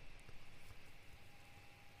will buy it.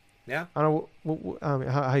 Yeah. I don't know.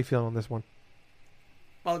 How you feeling on this one?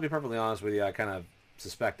 Well, to be perfectly honest with you, I kind of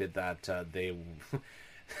suspected that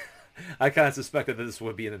I kind of suspected that this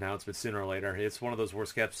would be an announcement sooner or later. It's one of those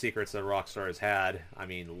worst kept secrets that Rockstar has had. I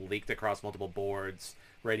mean, leaked across multiple boards,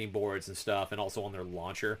 rating boards and stuff, and also on their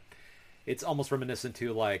launcher. It's almost reminiscent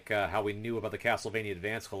to like how we knew about the Castlevania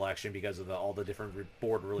Advance Collection because of all the different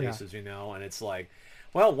board releases, and it's like,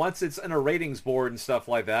 well, once it's in a ratings board and stuff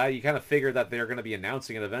like that, you kind of figure that they're going to be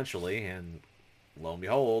announcing it eventually, and lo and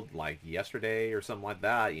behold, like yesterday or something like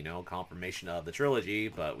that, confirmation of the trilogy,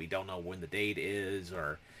 but we don't know when the date is,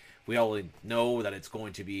 or we only know that it's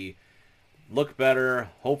going to be look better,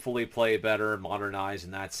 hopefully play better, modernize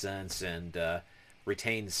in that sense, and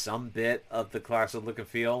retain some bit of the classic look and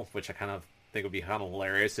feel, which I kind of think would be kind of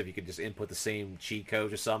hilarious if you could just input the same cheat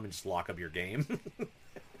code or something and just lock up your game.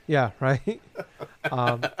 Yeah, right.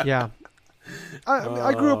 Yeah.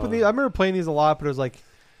 I grew up with these. I remember playing these a lot, but it was like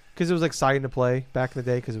because it was exciting to play back in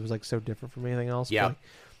the day because it was like so different from anything else. Yeah. Like,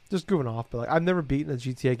 just goofing off, but like I've never beaten a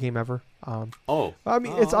GTA game ever. I mean,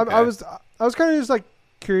 okay. I was kind of just like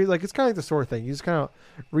curious. Like it's kind of like the sort of thing you just kind of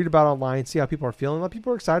read about online, see how people are feeling. Like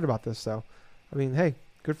people are excited about this, so I mean, hey,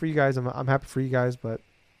 good for you guys. I'm happy for you guys, but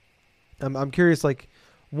I'm curious. Like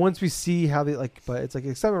once we see how they like, but it's like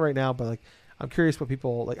excitement right now, but like. I'm curious what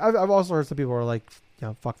people like. I've also heard some people are like,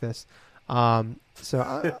 fuck this. So I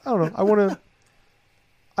don't know.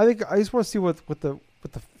 I just want to see what the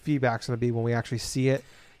feedback's going to be when we actually see it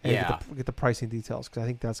and get the pricing details because I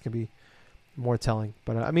think that's going to be more telling.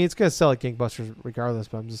 But I mean, it's going to sell like gangbusters regardless.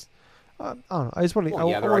 But I'm just, I don't know. I just want to. Well,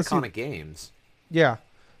 they're iconic games. Yeah.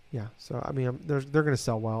 So I mean, they're going to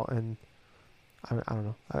sell well, and I don't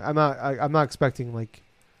know. I'm not expecting like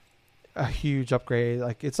a huge upgrade.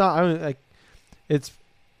 Like it's not. I don't like.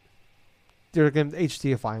 They're going to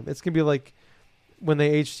HDify them. It's going to be like when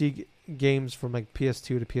they HD games from like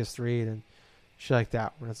PS2 to PS3 and shit like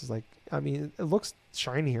that. Where it's just like, I mean, it looks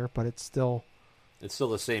shinier, but it's still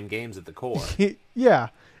the same games at the core. Yeah,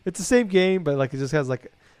 it's the same game, but like it just has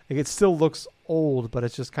like it still looks old, but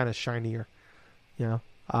it's just kind of shinier.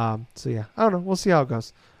 So yeah, I don't know. We'll see how it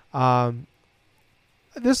goes.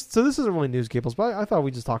 This isn't really news, Gables, but I thought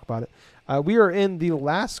we'd just talk about it. We are in the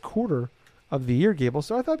last quarter of the year, Gable.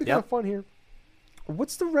 So I thought it'd be kind of fun here.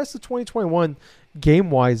 What's the rest of 2021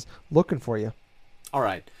 game-wise looking for you? All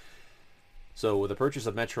right. So with the purchase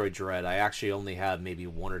of Metroid Dread, I actually only have maybe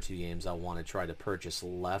one or two games I want to try to purchase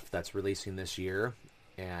left that's releasing this year.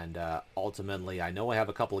 And ultimately, I know I have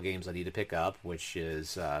a couple of games I need to pick up, which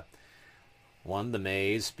is one, The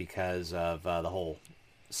Maze, because of the whole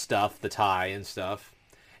stuff, the tie and stuff.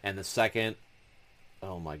 And the second,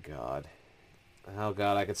 oh my God,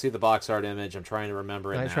 I can see the box art image. I'm trying to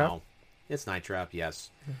remember it Night now. Trap? It's Night Trap, yes.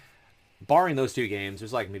 Barring those two games,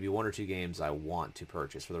 there's like maybe one or two games I want to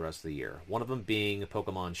purchase for the rest of the year. One of them being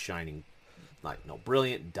Pokemon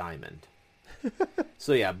Brilliant Diamond.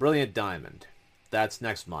 So yeah, Brilliant Diamond. That's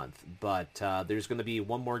next month. But there's going to be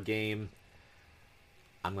one more game.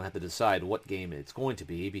 I'm going to have to decide what game it's going to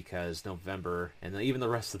be because November and even the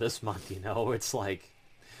rest of this month, it's like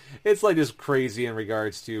It's like just crazy in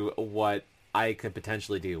regards to what I could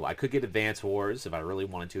potentially do. I could get Advance Wars if I really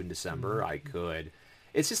wanted to in December. I could.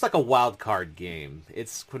 It's just like a wild card game.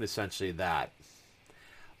 It's quintessentially that.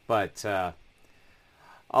 But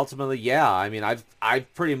ultimately, yeah. I mean, I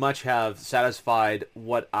pretty much have satisfied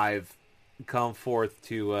what I've come forth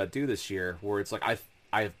to do this year. Where it's like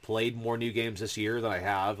I've played more new games this year than I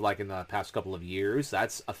have like in the past couple of years.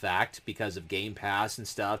 That's a fact because of Game Pass and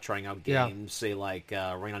stuff. Trying out games, say like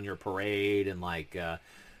Rain on Your Parade and like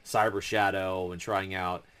Cyber Shadow, and trying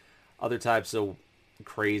out other types of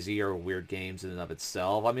crazy or weird games in and of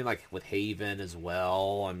itself. I mean, like with Haven as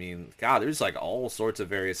well. I mean, God, there's like all sorts of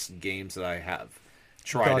various games that I have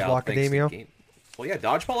tried Dodgeball out. Academia. Well, yeah,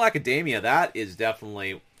 Dodgeball Academia. That is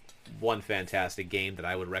definitely one fantastic game that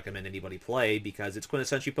I would recommend anybody play because it's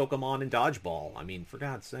quintessentially Pokemon and Dodgeball. I mean, for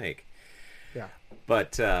God's sake. Yeah.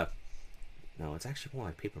 But no, it's actually more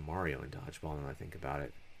like Paper Mario and Dodgeball when I think about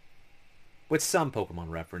it. With some Pokemon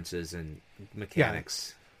references and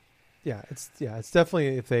mechanics. Yeah, it's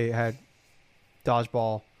definitely if they had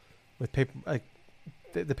Dodgeball with paper, like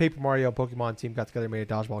the Paper Mario Pokemon team got together and made a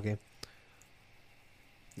Dodgeball game.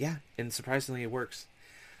 Yeah, and surprisingly it works.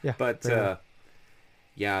 Yeah, but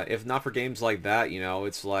yeah, if not for games like that,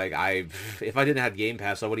 it's like if I didn't have Game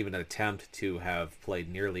Pass, I wouldn't even attempt to have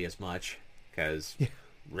played nearly as much because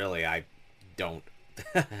really I don't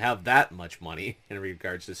have that much money in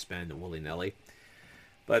regards to spend willy-nilly.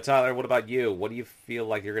 But Tyler, what about you? What do you feel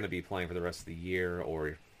like you're going to be playing for the rest of the year,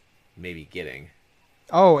 or maybe getting?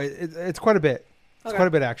 Oh, it's quite a bit. It's quite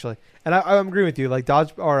a bit actually, and I'm agreeing with you. Like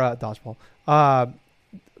Dodgeball.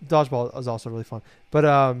 Dodgeball is also really fun,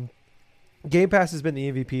 but Game Pass has been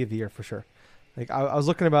the MVP of the year for sure. Like I was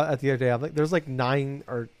looking about at the other day. I'm like, there's like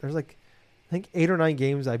 8 or 9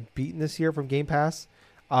 games I've beaten this year from Game Pass.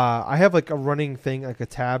 I have like a running thing, like a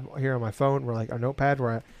tab here on my phone, where like a notepad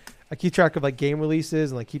where I keep track of like game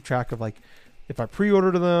releases and like keep track of like if I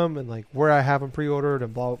pre-ordered them and like where I have them pre-ordered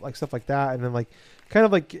and blah, like stuff like that. And then like kind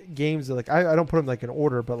of like games that like I don't put them like in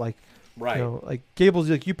order, but like right, like Gables,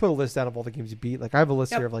 like you put a list out of all the games you beat. Like I have a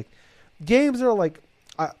list here of like games that are like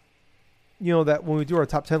that when we do our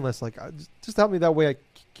top 10 list, like just help me that way. I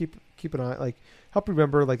keep an eye, like help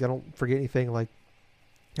remember, like I don't forget anything, like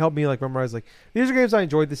help me like memorize like these are games I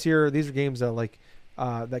enjoyed this year. These are games that like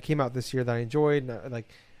that came out this year that I enjoyed. And, like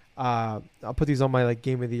I'll put these on my like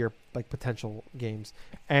game of the year like potential games,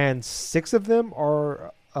 and 6 of them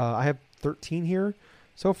are I have 13 here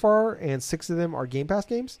so far, and 6 of them are Game Pass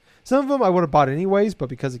games. Some of them I would have bought anyways, but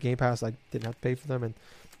because of Game Pass I didn't have to pay for them, and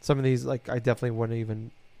some of these like I definitely wouldn't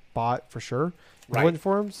even bought for sure. Right. Went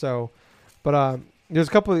for them. So, but there's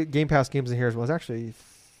a couple of Game Pass games in here as well. There's actually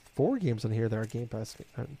 4 games in here that are Game Pass.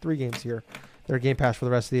 3 games here that are Game Pass for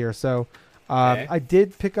the rest of the year. So, I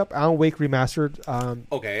did pick up Alan Wake Remastered. I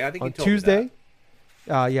think on you told Tuesday. Me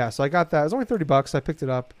that. Yeah, so I got that. It was only $30. I picked it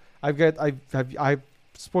up. I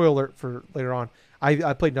spoiler alert for later on.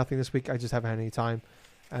 I played nothing this week. I just haven't had any time,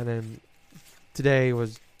 and then today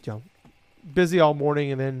was busy all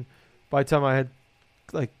morning, and then by the time I had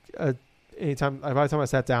by the time I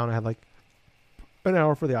sat down, I had like an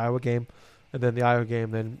hour for the Iowa game, and then the Iowa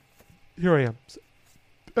game. Then here I am. So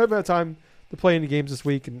I haven't had time to play any games this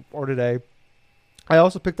week or today. I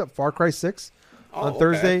also picked up Far Cry 6 on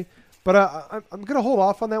Thursday, but I'm gonna hold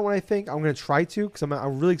off on that one. I think I'm gonna try to because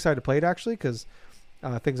I'm really excited to play it actually because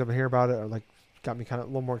things I've been hearing about it are like got me kind of a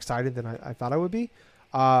little more excited than I thought I would be.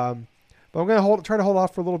 But I'm gonna try to hold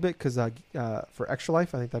off for a little bit because for Extra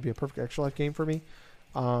Life, I think that'd be a perfect Extra Life game for me.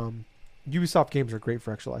 Ubisoft games are great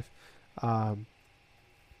for Extra Life.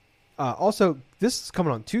 Also, this is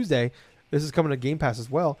coming on Tuesday. This is coming to Game Pass as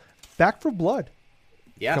well. Back 4 Blood.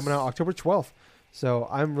 Yes. Coming out October 12th. So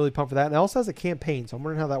I'm really pumped for that. And it also has a campaign, so I'm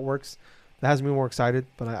wondering how that works. That has me more excited,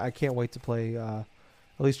 but I can't wait to play, at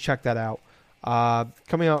least check that out.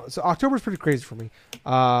 Coming out, so October's pretty crazy for me.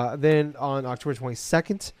 Then on October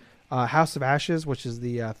 22nd, House of Ashes, which is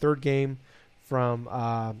the 3rd game from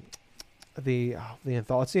the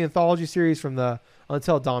anthology series from the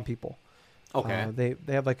Until Dawn people. Okay.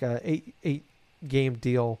 They have like a 8 game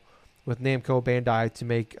deal with Namco Bandai to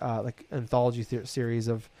make like anthology series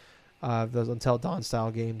of those Until Dawn style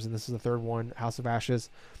games, and this is the 3rd one, House of Ashes.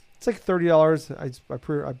 It's like $30.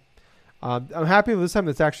 I'm happy with this time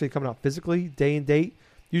it's actually coming out physically, day and date.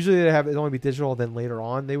 Usually they have it only be digital, then later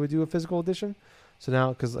on they would do a physical edition. So now,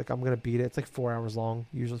 because like I'm gonna beat it, it's like 4 hours long,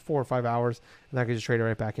 usually 4 or 5 hours, and I can just trade it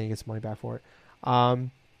right back in and get some money back for it.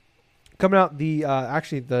 Coming out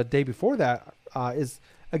actually the day before that is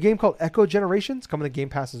a game called Echo Generations coming to Game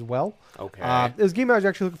Pass as well. Okay. It was a game I was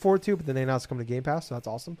actually looking forward to, but then they announced it's coming to Game Pass, so that's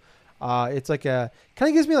awesome. It's like a kind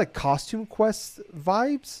of gives me like Costume Quest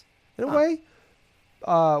vibes in a way,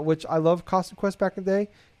 which I love Costume Quest back in the day.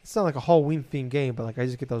 It's not like a Halloween themed game, but like I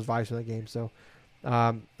just get those vibes from that game. So,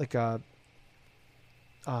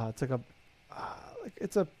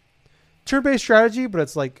 it's a turn-based strategy, but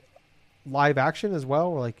it's like live action as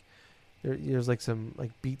well. Where like there's like some like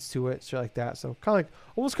beats to it, shit like that. So kind of like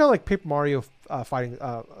almost kind of like Paper Mario fighting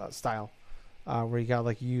style, where you got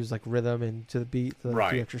like use like rhythm and to the beat, the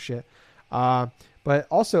extra shit. But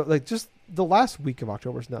also like just the last week of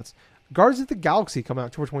October is nuts. Guardians of the Galaxy coming out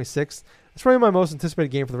October 26th. It's probably my most anticipated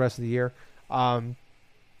game for the rest of the year. I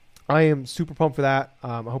am super pumped for that.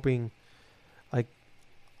 I'm hoping, like,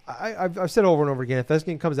 I've said over and over again, if this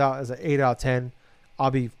game comes out as an 8 out of 10,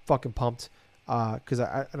 I'll be fucking pumped. Because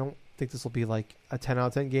I don't think this will be like a 10 out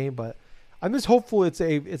of 10 game, but I'm just hopeful it's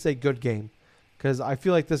a good game. Because I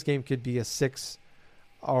feel like this game could be a 6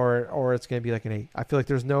 or it's going to be like an 8. I feel like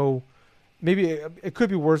there's no, maybe it could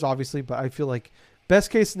be worse, obviously, but I feel like best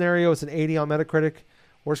case scenario, it's an 80 on Metacritic.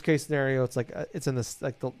 Worst case scenario, it's like it's in the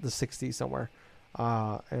 60s somewhere.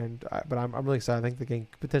 But I'm really excited. I think the game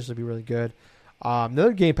could potentially be really good.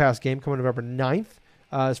 Another Game Pass game coming November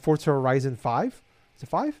 9th is Forza Horizon 5. Is it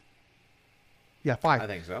 5? Yeah, 5. I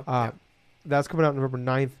think so. That's coming out November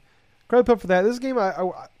 9th. Great pumped for that. This game,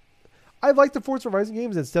 I like the Forza Horizon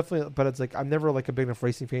games. It's definitely, but it's like I'm never like a big enough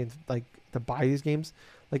racing fan to buy these games.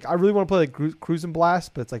 Like I really want to play like Cruise and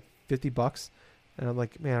Blast, but it's like $50. And I'm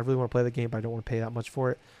like, man, I really want to play the game, but I don't want to pay that much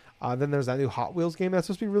for it. Then there's that new Hot Wheels game that's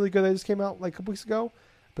supposed to be really good that just came out like a couple weeks ago.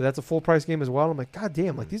 But that's a full price game as well. I'm like, God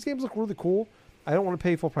damn, like these games look really cool. I don't want to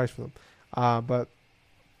pay full price for them. But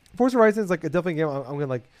Forza Horizon is like a definitely game I'm gonna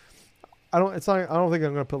like. I don't think I'm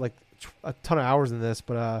gonna put like a ton of hours in this,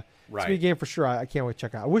 but it's a game for sure. I can't wait to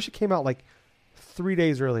check out. I wish it came out like 3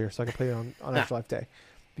 days earlier so I could play it on Extra Life Day. It'd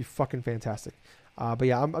be fucking fantastic. But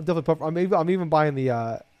yeah, I'm definitely pumped. I'm even buying the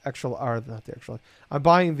not the extra. I'm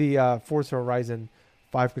buying the Forza Horizon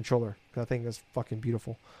 5 controller because I think it's fucking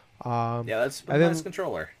beautiful. That's a nice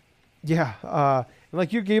controller. Yeah, and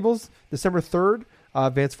like you, Gables, December 3rd,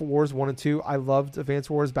 Advance Wars 1 and 2. I loved Advance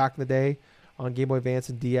Wars back in the day on Game Boy Advance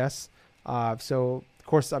and DS. So of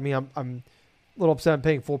course, I mean, I'm a little upset I'm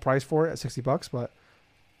paying full price for it at $60, but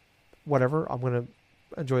whatever. I'm gonna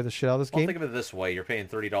enjoy the shit out of this game. Think of it this way: you're paying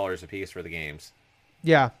 $30 a piece for the games.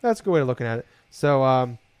 Yeah, that's a good way of looking at it.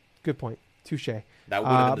 So, good point. Touche. That would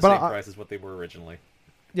have been the same price as what they were originally.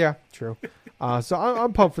 Yeah, true. So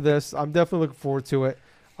I'm pumped for this. I'm definitely looking forward to it.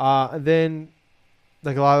 And then,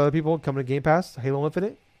 like a lot of other people, coming to Game Pass, Halo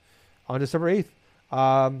Infinite on December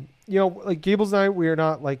 8th. Like Gables and I, we are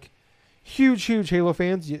not like huge Halo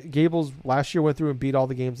fans. Gables last year went through and beat all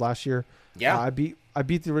the games last year. Yeah. I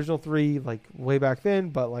beat the original 3 like way back then,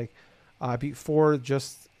 but like I beat 4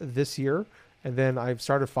 just this year, and then I've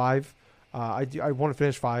started 5. I want to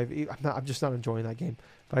finish 5. I'm just not enjoying that game,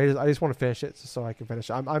 but I just want to finish it so I can finish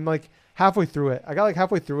it. I'm like halfway through it. I got like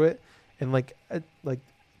halfway through it in like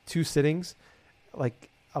 2 sittings, like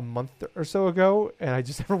a month or so ago, and I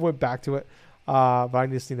just never went back to it. But I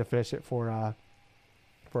just need to finish it before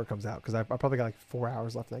it comes out because I probably got like 4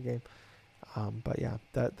 hours left in that game. But yeah,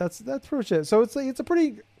 that's pretty much it. So it's a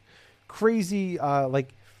pretty crazy.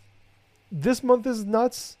 Like this month is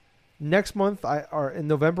nuts. Next month, in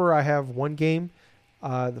November, I have 1 game,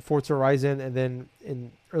 the Forza Horizon, and then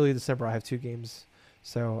in early December, I have 2 games.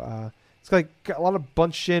 So it's like a lot of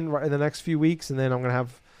bunched in the next few weeks, and then I'm gonna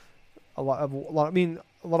have a lot of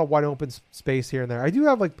wide open space here and there. I do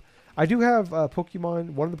have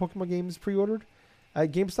Pokemon, one of the Pokemon games pre-ordered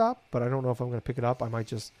at GameStop, but I don't know if I'm gonna pick it up. I might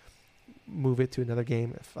just move it to another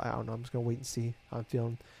game. I don't know. I'm just gonna wait and see how I'm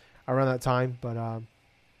feeling around that time, but.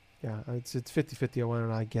 Yeah, it's 50-50 on whether or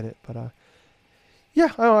not I get it. But, yeah, I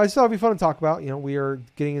don't know. I just thought it'd be fun to talk about. We are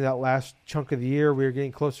getting in that last chunk of the year. We are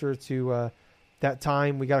getting closer to that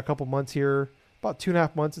time. We got a couple months here, about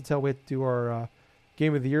 2.5 months until we have to do our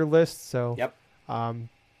Game of the Year list. So, yep.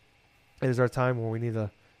 It is our time where we need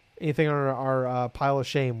anything on our pile of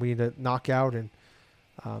shame we need to knock out. And,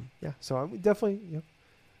 yeah, so we definitely,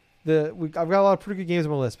 I've got a lot of pretty good games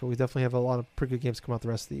on my list, but we definitely have a lot of pretty good games come out the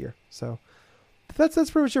rest of the year. So, that's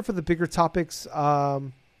pretty much it for the bigger topics.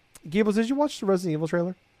 Gables, did you watch the Resident Evil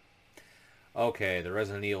trailer? Okay, the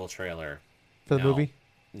Resident Evil trailer. For the movie?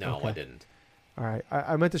 No, okay. I didn't. All right.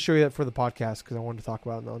 I meant to show you that for the podcast because I wanted to talk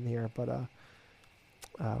about it on here, but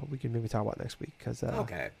we can maybe talk about it next week because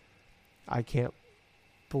okay. I can't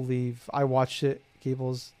believe I watched it,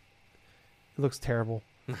 Gables. It looks terrible.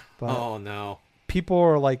 But oh, no. People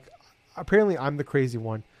are like, apparently I'm the crazy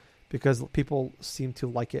one because people seem to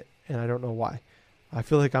like it, and I don't know why. I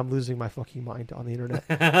feel like I'm losing my fucking mind on the internet.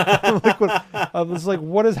 I'm just like,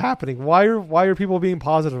 what is happening? Why are people being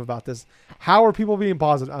positive about this? How are people being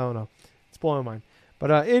positive? I don't know. It's blowing my mind.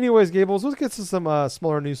 But anyways, Gables, let's get to some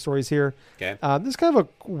smaller news stories here. Okay. This is kind of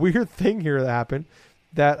a weird thing here that happened.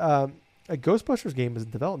 That a Ghostbusters game is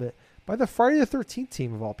in development by the Friday the 13th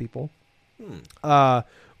team of all people.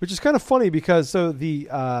 Which is kind of funny because so the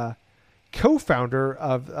co-founder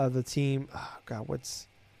of the team, oh God, what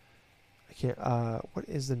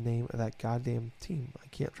is the name of that goddamn team? I'm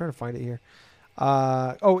trying to find it here.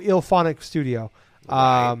 IllFonic Studio.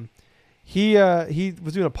 Right. He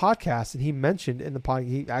was doing a podcast and he mentioned in the podcast,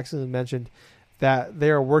 he accidentally mentioned that they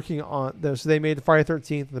are working on so they made the Friday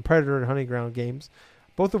 13th and the Predator and Hunting Ground games,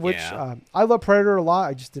 both of which I love Predator a lot.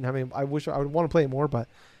 I just didn't have any. I wish I would want to play it more, but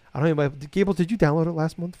I don't know. Gable, did you download it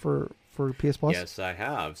last month for PS Plus? Yes, I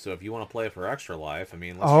have. So if you want to play it for Extra Life, I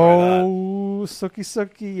mean, let's try that.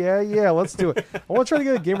 Sookie. Yeah, let's do it. I want to try to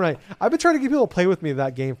get a gamer night. I've been trying to get people to play with me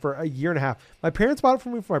that game for a year and a half. My parents bought it for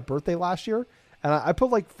me for my birthday last year, and I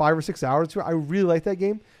put like 5 or 6 hours to it. I really like that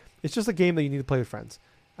game. It's just a game that you need to play with friends.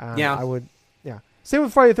 I would. Yeah. Same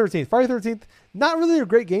with Friday the 13th. Friday the 13th, not really a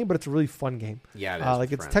great game, but it's a really fun game. Yeah, it is.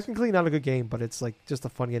 Like it's technically not a good game, but it's like just a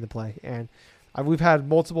fun game to play. And we've had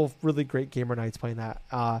multiple really great gamer nights playing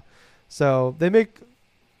that. So they make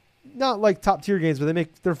not like top tier games, but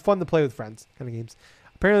they're fun to play with friends kind of games.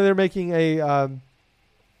 Apparently they're making a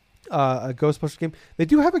Ghostbusters game. They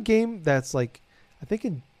do have a game that's like, I think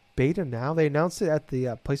in beta now. They announced it at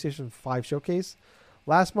the PlayStation 5 showcase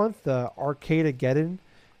last month. The Arcadegeddon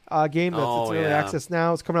game that's it's in early access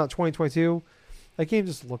now. It's coming out in 2022. That game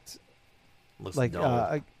just looks like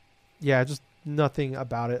just nothing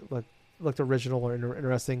about it looked original or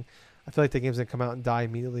interesting. I feel like the game's gonna come out and die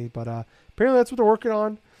immediately, but apparently that's what they're working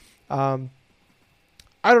on. I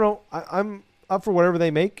don't know. I'm up for whatever they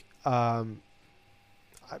make. I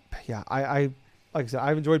like I said,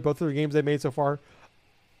 I've enjoyed both of the games they made so far.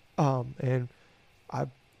 And I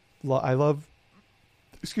love.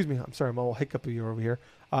 Excuse me. I'm sorry. I'm a little hiccupy over here.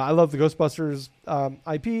 I love the Ghostbusters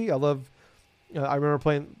IP. I love. I remember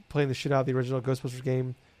playing the shit out of the original Ghostbusters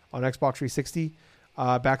game on Xbox 360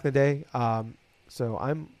 back in the day. So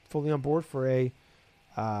I'm fully on board for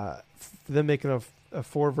them making a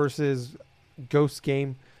 4 versus Ghost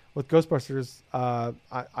game with Ghostbusters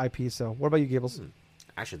IP. So what about you, Gables?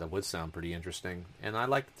 Actually, that would sound pretty interesting, and I'd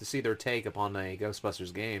like to see their take upon a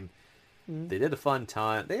Ghostbusters game. They did a fun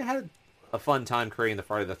time. They had a fun time creating the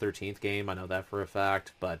Friday the 13th game. I know that for a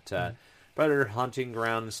fact, but Predator Hunting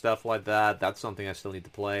Ground and stuff like that's something I still need to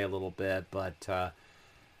play a little bit, but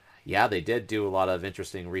yeah, they did do a lot of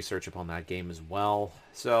interesting research upon that game as well.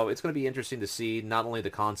 So it's going to be interesting to see not only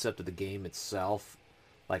the concept of the game itself,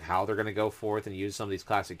 like how they're going to go forth and use some of these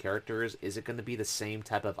classic characters. Is it going to be the same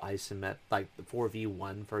type of isomet, like the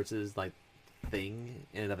 4v1 versus like thing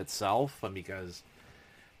in and of itself? Because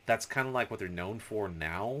that's kind of like what they're known for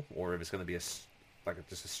now, or if it's going to be just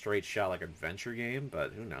a straight shot like adventure game,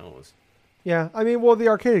 but who knows? Yeah, I mean, well, the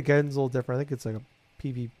Arcadegeddon's a little different. I think it's like a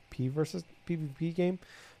PvP versus PvP game.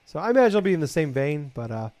 So I imagine it'll be in the same vein,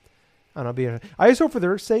 but I don't know. I just hope for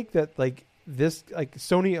their sake that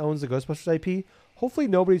Sony owns the Ghostbusters IP. Hopefully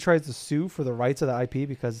nobody tries to sue for the rights of the IP,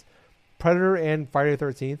 because Predator and Friday the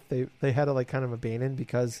 13th they had to kind of abandon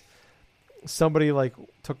because somebody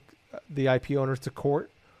took the IP owners to court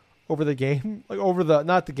over the game,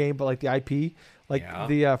 not the game but the IP.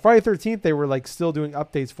 The Friday the 13th they were still doing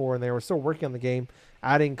updates for, and they were still working on the game,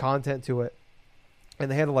 adding content to it,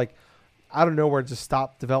 and they had to out of nowhere just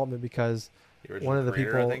stop development because one of the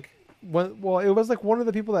creator, people, I think. it was one of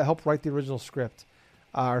the people that helped write the original script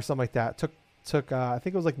or something like that took I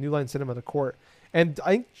think it was New Line Cinema to court, and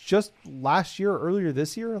I think just earlier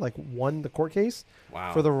this year won the court case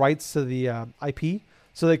for the rights to the IP.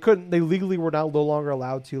 So they legally were no longer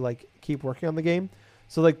allowed to keep working on the game.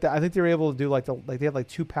 So I think they were able to do they have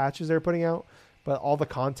 2 patches they were putting out, but all the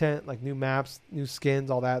content new maps, new skins,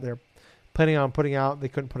 all that they're planning on putting out, they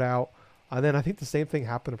couldn't put out. And then I think the same thing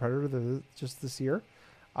happened to Predator just this year.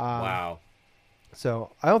 Wow.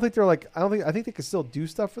 So I don't think I think they can still do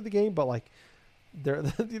stuff for the game, but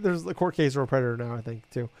there's the court case for Predator now, I think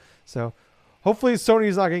too. So hopefully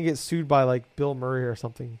Sony's not going to get sued by Bill Murray or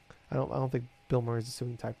something. I don't think Bill Murray's a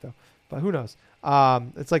suing type though, but who knows?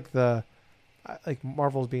 It's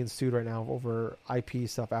Marvel's being sued right now over IP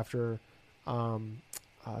stuff after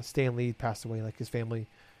Stan Lee passed away. His family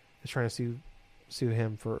is trying to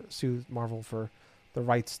sue Marvel for the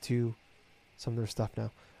rights to some of their stuff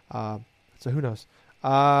now. So who knows?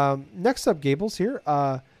 Next up, Gables here.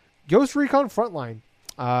 Ghost Recon Frontline.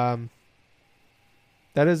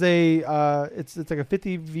 That is it's like a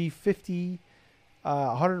 50v50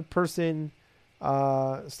 100-person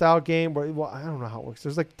style game. Where, well, I don't know how it works.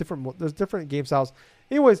 There's like different game styles.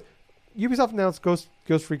 Anyways, Ubisoft announced Ghost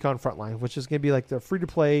Recon Frontline, which is going to be like the free to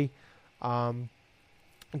play game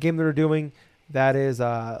that they're doing. That is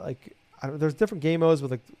there's different game modes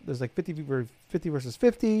with there's like 50 versus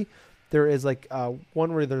 50. There is like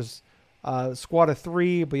one where there's squad of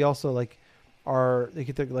 3, but you also like they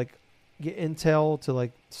get to like get intel to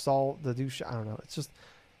like solve the I don't know. It's just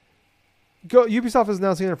Ubisoft is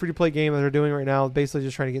announcing a free to play game that they're doing right now, basically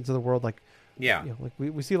just trying to get into the world. Like, yeah, like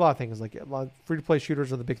we see a lot of things. Like a lot of free to play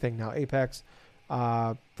shooters are the big thing now. Apex,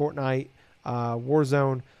 Fortnite,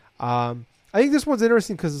 Warzone. I think this one's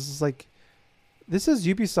interesting because this is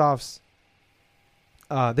Ubisoft's.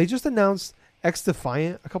 They just announced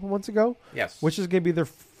XDefiant a couple months ago. Yes, which is going to be their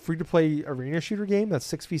free to play arena shooter game.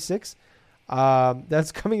 That's 6v6.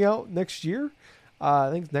 That's coming out next year. I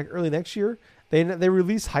think early next year. They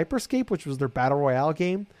released Hyperscape, which was their battle royale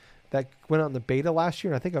game that went out in the beta last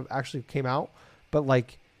year, and I think it actually came out. But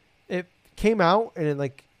like, it came out, and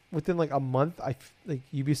like within like a month,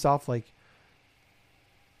 Ubisoft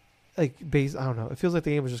I don't know. It feels like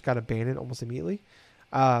the game was just got abandoned almost immediately.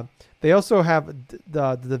 They also have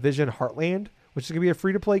the Division Heartland, which is gonna be a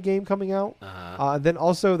free to play game coming out. Then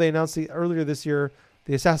also they announced earlier this year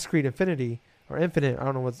the Assassin's Creed Infinity or Infinite. I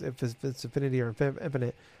don't know if it's Infinity or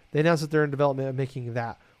Infinite. They announced that they're in development of making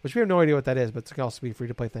that, which we have no idea what that is, but it can also be a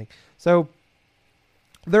free-to-play thing. So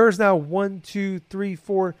there's now 1, 2, 3,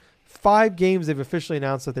 4, 5 games they've officially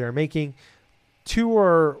announced that they're making. 2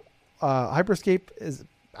 are Hyperscape is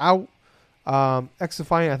out.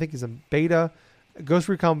 XDefiant, I think, is in beta. Ghost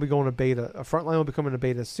Recon will be going to beta. Frontline will be coming to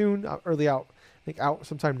beta soon, early out. I think out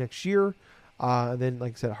sometime next year. And then,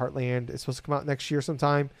 like I said, Heartland is supposed to come out next year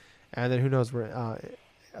sometime. And then who knows where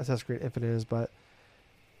Assassin's Creed Infinite is, but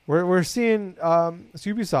we're seeing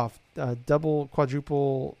Ubisoft double,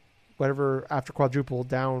 quadruple, whatever after quadruple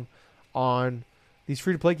down on these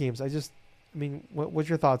free to play games. I mean, what's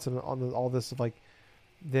your thoughts on all this of like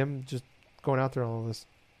them just going out there on all this?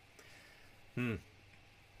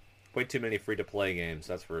 Way too many free to play games.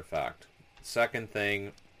 That's for a fact. Second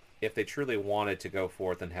thing, if they truly wanted to go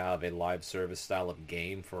forth and have a live service style of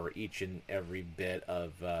game for each and every bit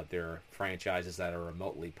of their franchises that are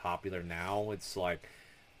remotely popular now, it's like,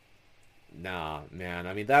 nah, man.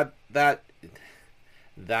 I mean, that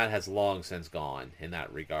has long since gone in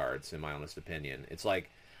that regards, in my honest opinion. It's like,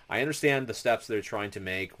 I understand the steps they're trying to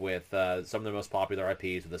make with some of their most popular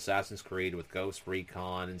IPs, with Assassin's Creed, with Ghost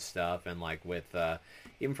Recon and stuff, and like with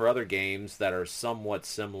even for other games that are somewhat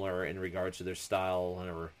similar in regards to their style,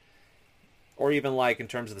 or even like in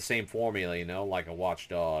terms of the same formula, you know, like a Watch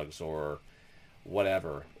Dogs or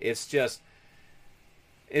whatever. It's just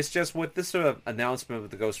with this sort of announcement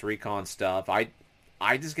with the Ghost Recon stuff, I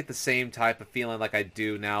just get the same type of feeling like I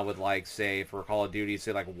do now with, like, say, for Call of Duty,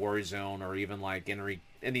 say, like Warzone, or even, like,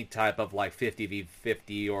 any type of, like,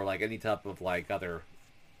 50v50, or, like, any type of, like, other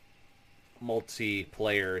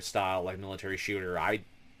multiplayer style, like, military shooter. I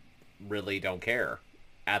really don't care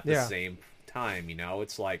at the same time, you know?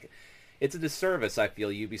 It's like, it's a disservice, I feel,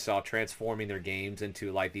 Ubisoft transforming their games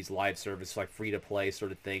into, like, these live service, like, free-to-play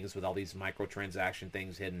sort of things with all these microtransaction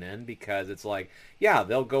things hidden in, because it's like, yeah,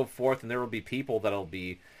 they'll go forth and there will be people that'll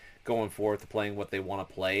be going forth playing what they want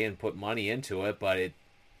to play and put money into it, but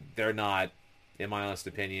they're not, in my honest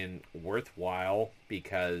opinion, worthwhile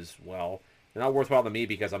because, well, they're not worthwhile to me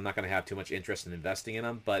because I'm not going to have too much interest in investing in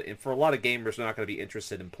them, but for a lot of gamers, they're not going to be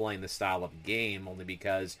interested in playing this style of game only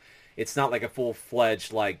because it's not like a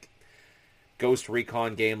full-fledged, like, Ghost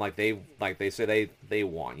Recon game like they say they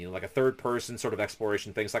want, you know, like a third person sort of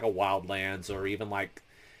exploration things like a Wildlands, or even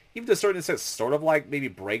to a certain extent sort of like maybe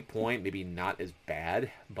Breakpoint, maybe not as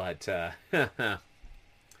bad, but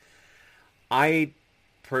I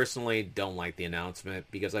personally don't like the announcement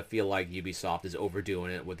because I feel like Ubisoft is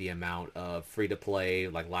overdoing it with the amount of free to play,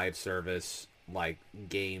 like live service, like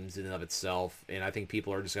games in and of itself, and I think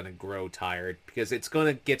people are just going to grow tired because it's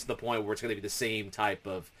going to get to the point where it's going to be the same type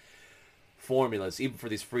of formulas, even for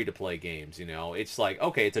these free-to-play games, you know? It's like,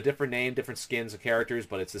 okay, it's a different name, different skins of characters,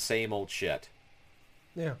 but it's the same old shit.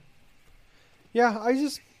 Yeah. Yeah,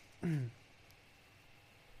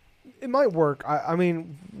 it might work. I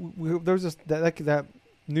mean, there was that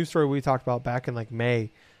news story we talked about back in, like, May,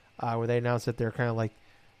 where they announced that they're kind of, like,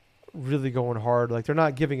 really going hard. Like, they're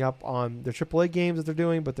not giving up on their AAA games that they're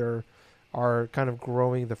doing, but they're kind of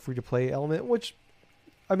growing the free-to-play element, which,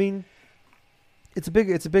 I mean, it's a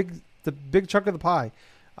big chunk of the pie.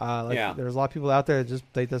 There's a lot of people out there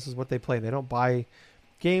that this is what they play. They don't buy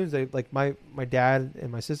games. They like my dad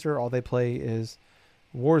and my sister. All they play is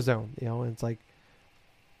Warzone. You know, and it's like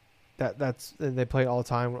that's they play it all the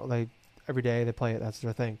time. Every day they play it. That's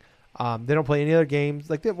their thing. They don't play any other games.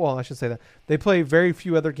 I should say that they play very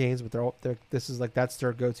few other games, but this is like that's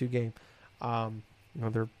their go-to game.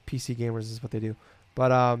 They're PC gamers is what they do.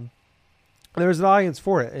 But there's an audience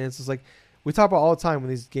for it, and it's just like we talk about all the time when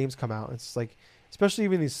these games come out. It's just like, especially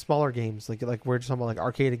even these smaller games, like we're just talking about like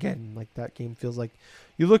Arcade Again. Like that game feels like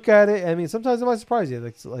you look at it. I mean, sometimes it might surprise you.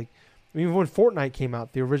 Even when Fortnite came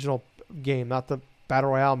out, the original game, not the Battle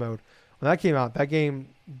Royale mode, when that came out, that game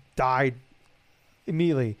died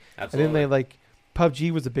immediately. Absolutely. And then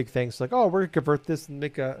PUBG was a big thing. So we're going to convert this and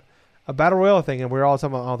make a Battle Royale thing. And we're all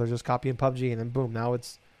talking about, they're just copying PUBG. And then boom, now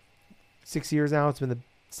it's 6 years now. It's been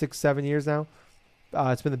 7 years now.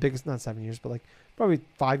 It's been the biggest, not 7 years, but probably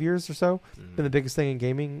 5 years or so. Mm-hmm. Been the biggest thing in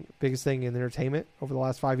gaming, biggest thing in entertainment over the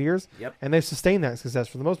last 5 years. Yep. And they've sustained that success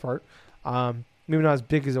for the most part. Maybe not as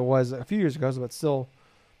big as it was a few years ago, but still,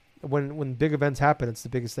 when big events happen, it's the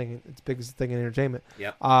biggest thing. It's the biggest thing in entertainment.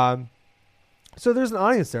 Yep. So there's an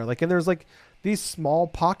audience there, and there's these small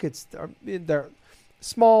pockets. They're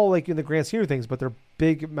small, in the grand scheme of things, but they're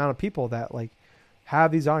big amount of people that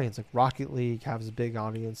have these audience. Rocket League has a big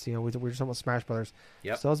audience. We were just talking about Smash Brothers.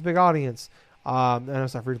 Yep. So it's a big audience. I know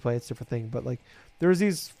it's not free to play; it's a different thing. But there's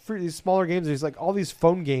these smaller games. There's all these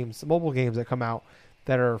phone games, mobile games that come out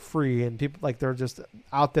that are free, and people they're just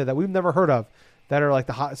out there that we've never heard of. That are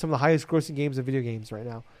some of the highest grossing games in video games right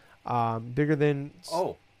now. Bigger than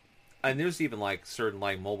and there's even certain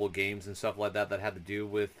mobile games and stuff like that had to do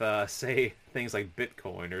with say things like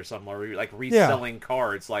Bitcoin or something, or reselling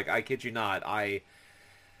cards. I kid you not, I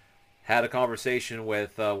had a conversation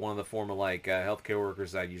with one of the former healthcare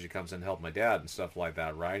workers that usually comes in and help my dad and stuff like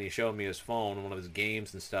that, right? And he showed me his phone, one of his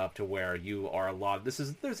games and stuff, to where you are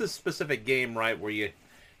there's a specific game, right, where you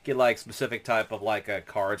get specific type of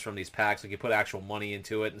cards from these packs, you put actual money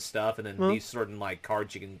into it and stuff, and then these certain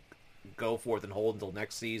cards you can go forth and hold until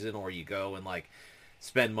next season, or you go and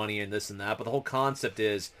spend money in this and that. But the whole concept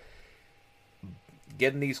is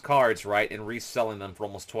getting these cards, right, and reselling them for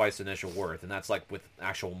almost twice the initial worth, and that's with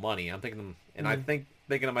actual money. I'm thinking, and I thinking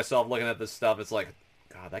to myself, looking at this stuff, it's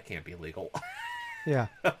God, that can't be legal. Yeah.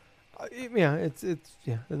 It's and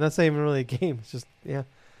that's not even really a game. It's just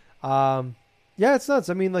it's nuts.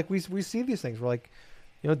 I mean, we see these things. We're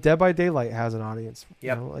Dead by Daylight has an audience.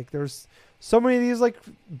 Yep. There's so many of these.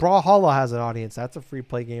 Brawlhalla has an audience. That's a free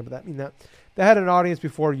play game, but that had an audience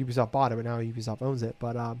before Ubisoft bought it, but now Ubisoft owns it.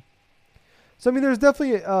 But so there's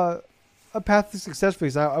definitely a path to success for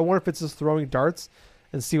these. I wonder if it's just throwing darts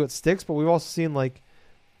and see what sticks. But we've also seen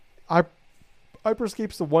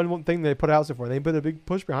Hyperscape's the one thing they put out so far. They put a big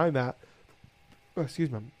push behind that. Oh, excuse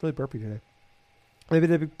me, I'm really burpy today. They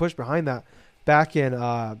did a big push behind that back in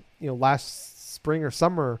last spring or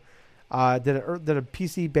summer. Did a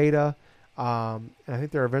PC beta, and I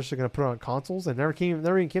think they're eventually going to put it on consoles. And never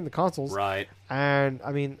even came to consoles. Right. And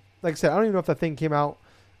I mean, like I said, I don't even know if that thing came out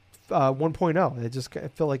 1.0.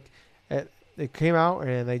 It felt like it came out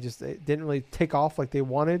and it didn't really take off like they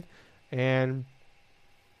wanted, and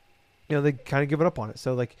they kind of give it up on it.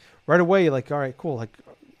 So right away, all right, cool.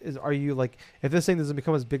 Are you if this thing doesn't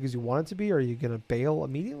become as big as you want it to be, are you gonna bail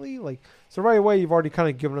immediately? So right away, you've already kind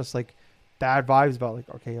of given us bad vibes about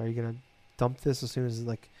okay, are you gonna dump this as soon as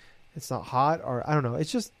it's not hot, or I don't know.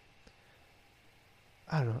 It's just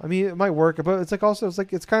I don't know. I mean, it might work, but it's also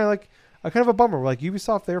it's kind of a kind of a bummer.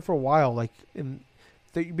 Ubisoft there for a while, in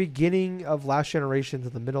the beginning of last generation to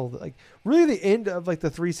the middle, really the end of the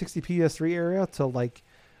 360 PS3 area to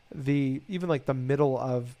the middle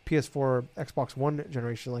of PS4 Xbox One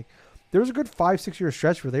generation. There was a good 5-6 year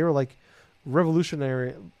stretch where they were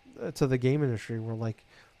revolutionary to the game industry, where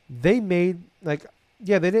they made they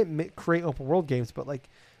didn't create open world games, but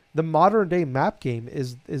the modern day map game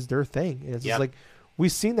is their thing. And it's just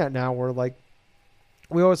we've seen that now where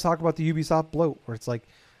we always talk about the Ubisoft bloat, where it's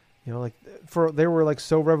they were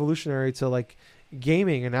so revolutionary to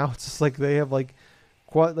gaming, and now it's just they have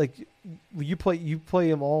you play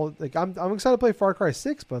them all. I'm excited to play Far Cry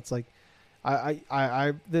 6, but it's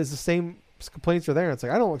I there's the same complaints are there. It's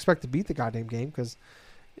I don't expect to beat the goddamn game because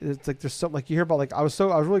it's there's something you hear about. I was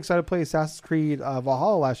really excited to play Assassin's Creed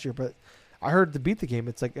Valhalla last year, but I heard to beat the game,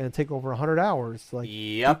 it's gonna take over 100 hours to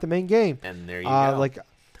beat the main game. And there you go.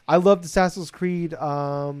 I loved Assassin's Creed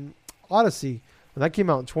Odyssey when that came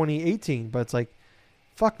out in 2018, but it's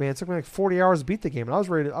fuck, man, it took me 40 hours to beat the game, and I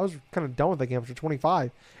was kind of done with the game after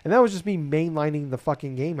 25, and that was just me mainlining the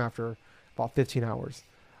fucking game after about 15 hours.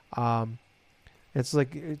 It's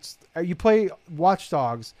you play Watch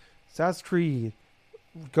Dogs, Assassin's Creed,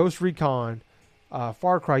 Ghost Recon,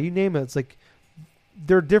 Far Cry, you name it. It's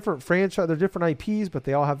they're different franchise, they're different IPs, but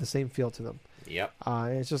they all have the same feel to them. Yep.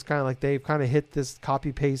 And it's just kind of like they've kind of hit this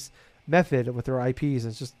copy paste method with their IPs.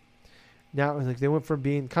 It's just now like they went from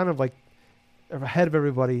being kind of like ahead of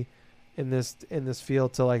everybody in this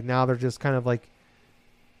field to like now they're just kind of like,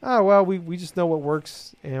 oh well, we just know what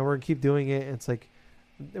works and we're gonna keep doing it. And it's like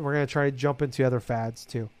we're gonna try to jump into other fads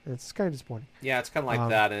too. And it's kind of disappointing. Yeah, it's kind of like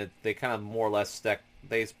that, and they kind of more or less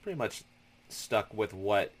they pretty much stuck with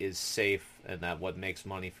what is safe and that what makes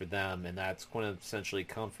money for them, and that's going to essentially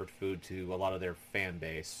comfort food to a lot of their fan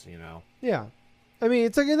base, you know. Yeah, I mean,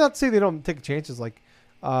 it's like not to say they don't take chances. Like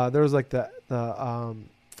there was like the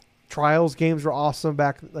Trials games were awesome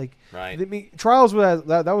back. Like right, I mean, Trials was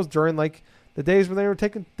that was during like the days when they were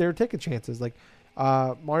taking chances. Like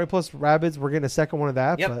Mario plus Rabbids, we're getting a second one of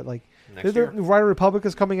that. Yep. But like Rider Republic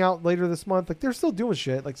is coming out later this month. Like they're still doing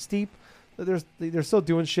shit. Like Steep, they're still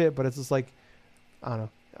doing shit, but it's just like I don't know.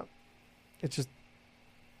 It's just,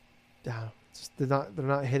 they're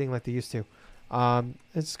not hitting like they used to.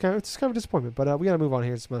 It's kind of a disappointment, but we gotta move on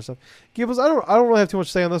here to some other stuff. Gibbles, I don't really have too much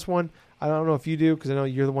to say on this one. I don't know if you do because I know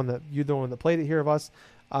you're the one that played it here of us.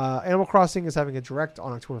 Animal Crossing is having a direct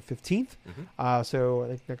on October 15th. Mm-hmm. So I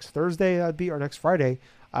think next Thursday that'd be or next Friday,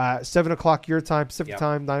 7:00 your time Pacific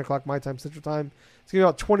time, 9:00 my time Central time. It's gonna be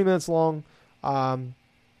about 20 minutes long. I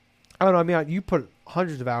don't know. I mean, you put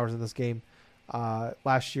hundreds of hours in this game.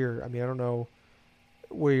 Last year, I mean, I don't know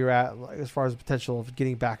where you're at like, as far as the potential of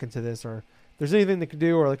getting back into this, or if there's anything they could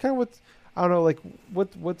do, or like kind of I don't know, like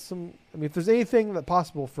what's some. I mean, if there's anything that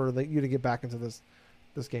possible for you to get back into this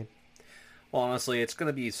game. Well, honestly, it's going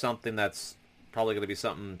to be something that's probably going to be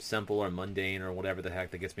something simple or mundane or whatever the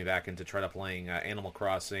heck that gets me back into try to playing Animal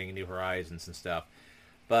Crossing, New Horizons, and stuff.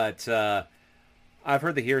 But I've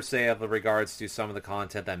heard the hearsay of regards to some of the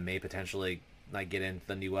content that may potentially. Like get into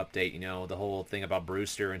the new update, you know, the whole thing about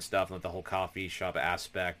Brewster and stuff, and the whole coffee shop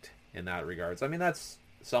aspect in that regards. I mean, that's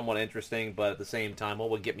somewhat interesting, but at the same time, what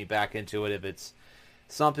would get me back into it if it's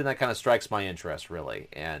something that kind of strikes my interest, really,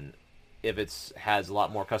 and if it's has a lot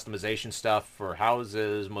more customization stuff for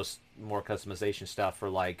houses, more customization stuff for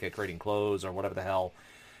like creating clothes or whatever the hell,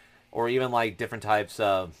 or even like different types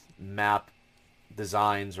of map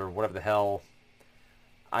designs or whatever the hell.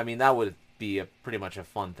 I mean, that would be pretty much a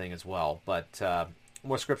fun thing as well, but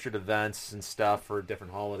more scripted events and stuff for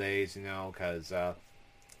different holidays, you know, because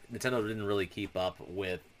Nintendo didn't really keep up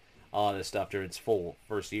with all this stuff during its full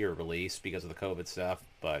first year release because of the COVID stuff.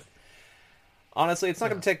 But honestly, it's not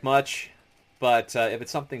going to take much. But if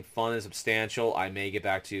it's something fun and substantial, I may get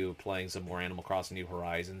back to playing some more Animal Crossing New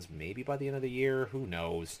Horizons, maybe by the end of the year. Who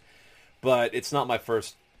knows? But it's not my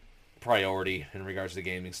first priority in regards to the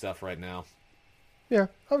gaming stuff right now. Yeah,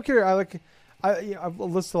 I'm curious. I've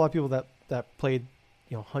listed a lot of people that played,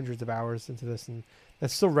 you know, hundreds of hours into this and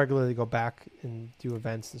that still regularly go back and do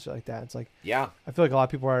events and shit like that. It's like, yeah, I feel like a lot of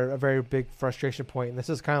people are at a very big frustration point, and this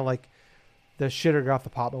is kind of like the shitter off the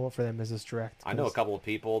pot moment for them is this direct. I know a couple of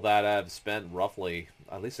people that have spent roughly,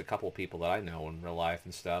 at least a couple of people that I know in real life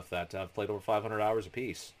and stuff that have played over 500 hours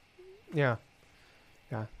apiece. Yeah.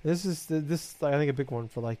 This is I think a big one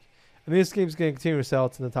for like. I mean, this game's going to continue to sell.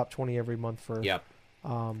 It's in the top 20 every month for. Yep.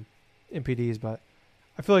 MPDs, but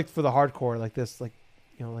I feel like for the hardcore like this, like,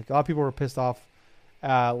 you know, like a lot of people were pissed off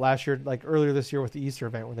last year, like earlier this year with the Easter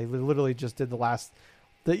event when they literally just did the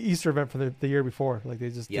Easter event from the year before. Like they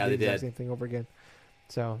just did the exact same thing over again.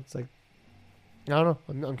 So it's like, I don't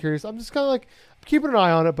know. I'm curious. I'm just kind of like keeping an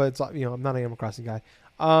eye on it, but it's, you know, I'm not an Animal Crossing guy.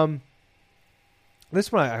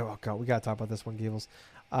 This one, oh god, we gotta talk about this one, Gables.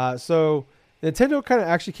 So Nintendo kind of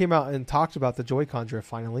actually came out and talked about the Joy-Con drift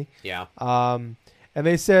finally. Yeah. And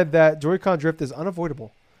they said that Joy-Con drift is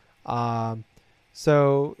unavoidable.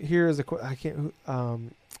 So here is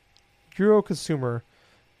Euro Consumer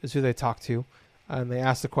is who they talked to, and they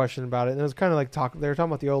asked a question about it. And it was kind of like they were talking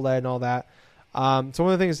about the OLED and all that. So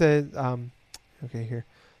one of the things that okay here,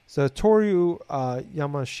 so Toru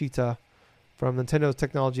Yamashita from Nintendo's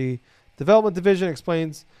Technology Development Division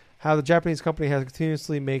explains how the Japanese company has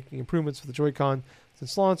continuously making improvements for the Joy-Con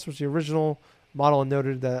since launch, which the original model, and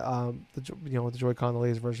noted that the Joy-Con, the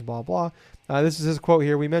latest version, blah blah. This is his quote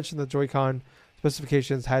here. We mentioned the Joy-Con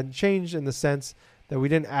specifications hadn't changed in the sense that we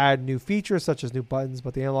didn't add new features such as new buttons,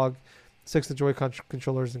 but the analog sticks and Joy-Con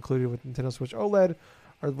controllers included with Nintendo Switch OLED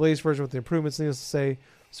are the latest version with the improvements. Needless to say,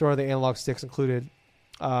 so are the analog sticks included.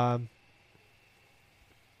 Okay,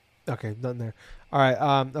 nothing there. All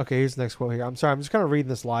right. Okay, here's the next quote here. I'm sorry, I'm just kind of reading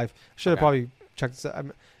this live. Should have probably checked this. I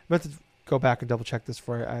meant to go back and double check this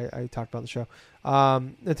before I talked about the show.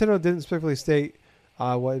 Nintendo didn't specifically state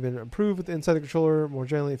what had been improved inside the controller. More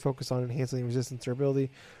generally, focused on enhancing resistance, durability,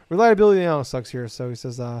 reliability. The analog sucks here. So he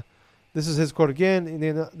says, this is his quote again. In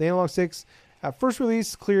the analog sticks At first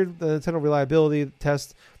release, cleared the Nintendo reliability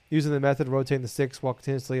test using the method of rotating the sticks while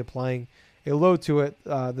continuously applying a load to it.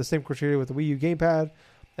 The same criteria with the Wii U gamepad,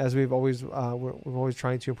 as we're always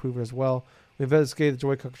trying to improve it as well. We investigated the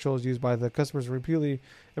Joy-Con controllers used by the customers and repeatedly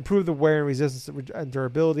improved the wear and resistance and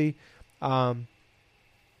durability.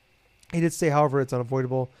 He did say, however, it's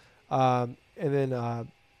unavoidable. So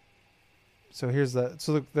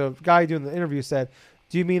the guy doing the interview said,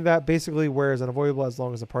 "Do you mean that basically wear is unavoidable as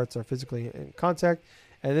long as the parts are physically in contact?"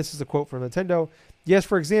 And this is a quote from Nintendo. "Yes,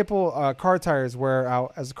 for example, car tires wear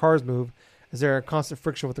out as the cars move, as there are constant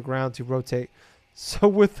friction with the ground to rotate. So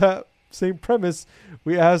with that same premise,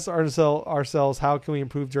 we asked ourselves, how can we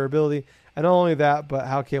improve durability? And not only that, but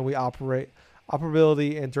how can we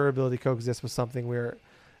operability and durability coexist with something we're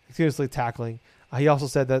continuously tackling?" He also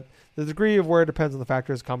said that the degree of wear depends on the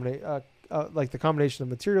factors, like the combination of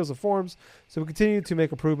materials and forms. So we continue to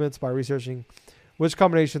make improvements by researching which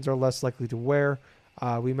combinations are less likely to wear.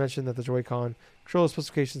 We mentioned that the Joy-Con controller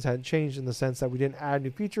specifications hadn't changed in the sense that we didn't add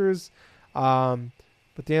new features.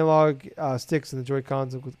 But the analog sticks and the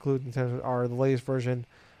Joy-Cons include Nintendo are the latest version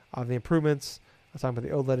of the improvements. I'm talking about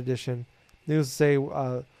the OLED edition. Needless to say,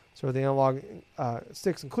 the analog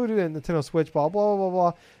sticks included in Nintendo Switch, blah, blah, blah,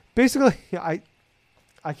 blah. Basically, I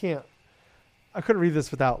couldn't read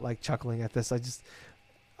this without like chuckling at this. I just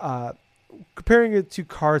comparing it to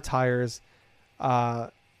car tires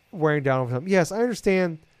wearing down over time. Yes, I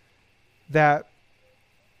understand that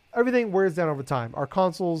everything wears down over time. Our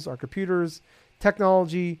consoles, our computers,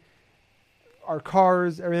 technology, our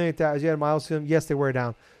cars, everything like that. As you add miles to them, yes, they wear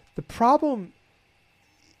down. The problem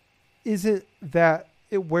isn't that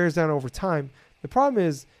it wears down over time. The problem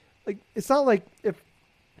is, like, it's not like if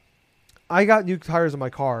I got new tires on my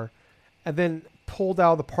car and then pulled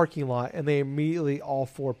out of the parking lot and they immediately all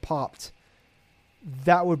four popped.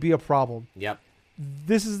 That would be a problem. Yep.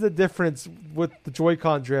 This is the difference with the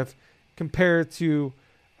Joy-Con drift compared to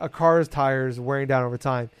a car's tires wearing down over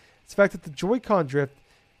time. It's the fact that the Joy-Con drift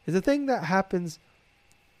is a thing that happens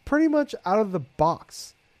pretty much out of the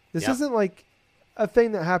box. This isn't like a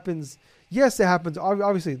thing that happens. Yes, it happens.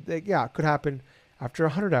 Obviously, it could happen after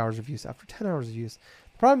 100 hours of use, after 10 hours of use.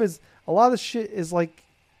 The problem is a lot of this shit is like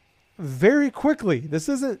very quickly. This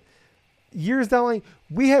isn't years down the line.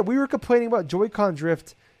 We were complaining about Joy-Con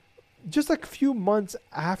drift just like a few months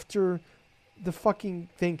after the fucking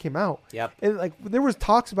thing came out. Yep. And like there was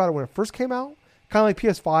talks about it when it first came out, kind of like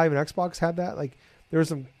PS5 and Xbox had that. Like there were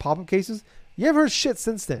some pop-up cases. You haven't heard shit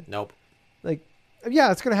since then. Nope. Like,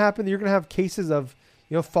 yeah, it's gonna happen. You're gonna have cases of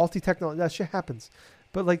faulty technology. That shit happens.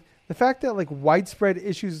 But like the fact that like widespread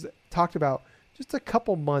issues talked about just a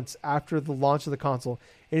couple months after the launch of the console,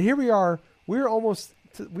 and here we are. We are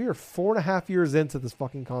 4.5 years into this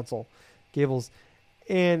fucking console, Gables,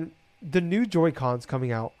 and the new Joy-Cons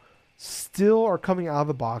coming out still are coming out of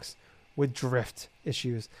the box with drift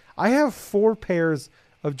issues. I have 4 pairs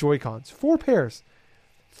of Joy-Cons. 4 pairs.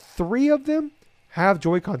 3 of them have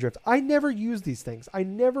Joy-Con drift. I never use these things. I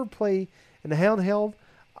never play in a handheld.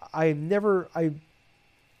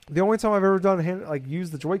 The only time I've ever done use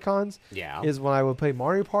the Joy-Cons is when I would play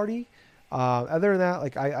Mario Party. Other than that,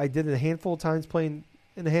 like I did it a handful of times playing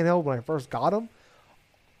in the handheld when I first got them.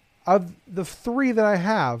 Of the 3 that I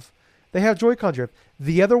have, they have Joy-Con drift.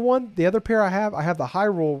 The other pair I have the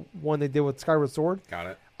Hyrule one they did with Skyward Sword. Got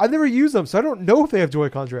it. I've never used them, so I don't know if they have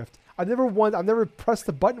Joy-Con drift. I've never pressed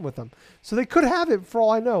the button with them. So they could have it for all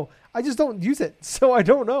I know. I just don't use it, so I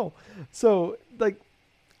don't know. So like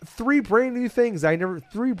 3 brand new things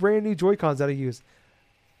 3 brand new Joy-Cons that I use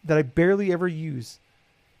that I barely ever use.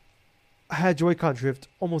 I had Joy-Con drift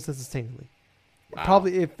almost instantaneously. Wow.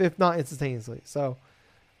 Probably if not instantaneously. So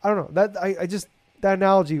I don't know. That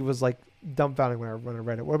analogy was like dumbfounding when I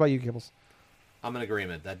read it. What about you, Gables? I'm in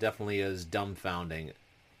agreement. That definitely is dumbfounding.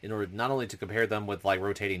 In order not only to compare them with like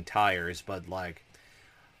rotating tires, but like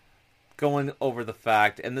going over the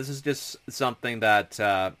fact, and this is just something that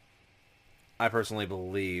I personally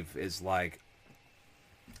believe is like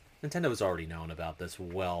Nintendo has already known about this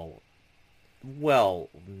well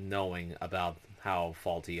knowing about how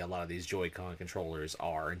faulty a lot of these Joy-Con controllers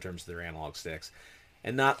are in terms of their analog sticks.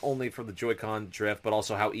 And not only for the Joy-Con drift, but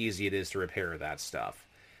also how easy it is to repair that stuff.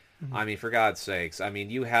 Mm-hmm. I mean, for God's sakes,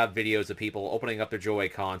 you have videos of people opening up their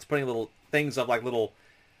Joy-Cons, putting little things of like little,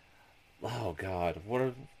 oh God,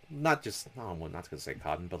 I'm not going to say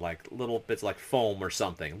cotton, but like little bits like foam or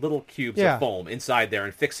something, little cubes of foam inside there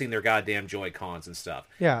and fixing their goddamn Joy-Cons and stuff.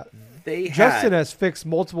 Yeah. Justin has fixed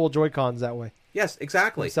multiple Joy-Cons that way. Yes,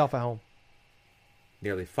 exactly. Himself at home.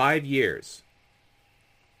 Nearly 5 years.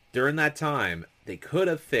 During that time, they could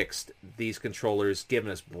have fixed these controllers,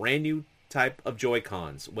 given us brand new type of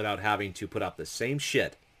Joy-Cons without having to put up the same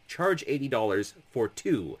shit, charge $80 for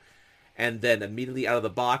 2, and then immediately out of the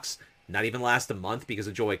box, not even last a month because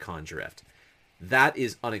of Joy-Con drift. That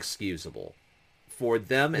is unexcusable for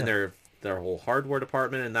them and their whole hardware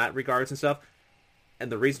department in that regards and stuff.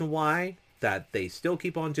 And the reason why that they still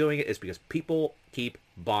keep on doing it is because people keep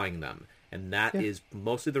buying them. And that is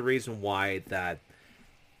mostly the reason why that,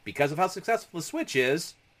 because of how successful the Switch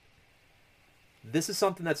is, this is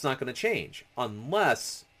something that's not going to change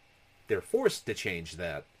unless they're forced to change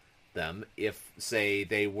them if, say,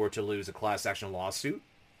 they were to lose a class action lawsuit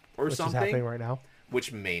or which something. Is happening right now.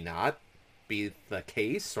 Which may not be the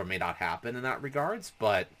case or may not happen in that regards,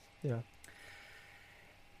 but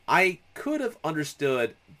I could have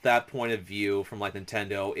understood that point of view from like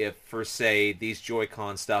Nintendo if, for say, these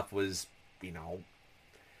Joy-Con stuff was,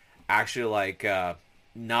 actually like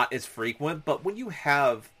not as frequent. But when you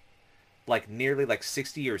have like nearly like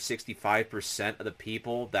 60 or 65% of the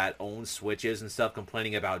people that own Switches and stuff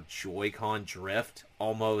complaining about Joy-Con drift,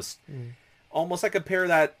 almost I compare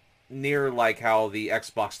that near like how the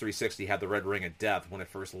Xbox 360 had the Red Ring of Death when it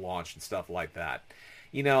first launched and stuff like that.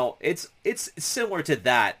 It's similar to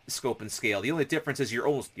that scope and scale. The only difference is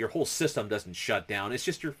your whole system doesn't shut down. It's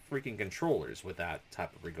just your freaking controllers with that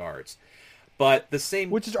type of regards. But the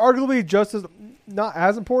same, which is arguably just as not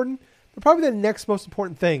as important, but probably the next most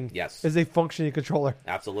important thing. Yes, is a functioning controller.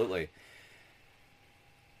 Absolutely,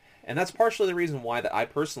 and that's partially the reason why that I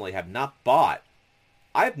personally have not bought.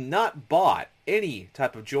 I have not bought any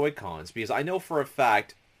type of Joy-Cons because I know for a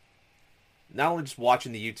fact, not only just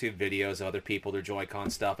watching the YouTube videos of other people, their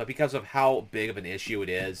Joy-Con stuff, but because of how big of an issue it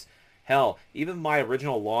is. Hell, even my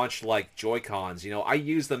original launch, like, Joy-Cons, I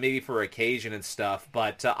use them maybe for occasion and stuff,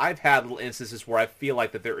 but I've had little instances where I feel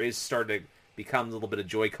like that there is starting to become a little bit of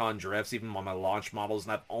Joy-Con drifts, even on my launch models,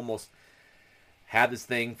 and I've almost had this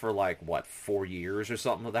thing for, 4 years or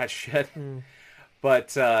something of that shit.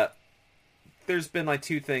 But, there's been,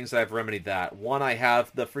 two things that I've remedied that. One, I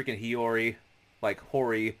have the freaking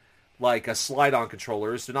Hori, slide-on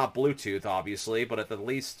controllers. They're not Bluetooth, obviously, but at the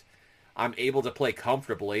least I'm able to play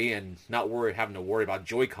comfortably and not having to worry about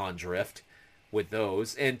Joy-Con drift with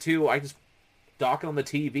those. And two, I just dock it on the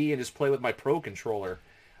TV and just play with my Pro controller.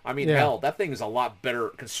 I mean, hell, that thing is a lot better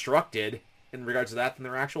constructed in regards to that than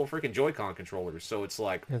their actual freaking Joy-Con controllers. So it's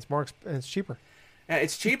like... And it's cheaper. Yeah,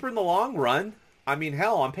 it's cheaper in the long run. I mean,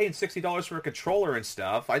 hell, I'm paying $60 for a controller and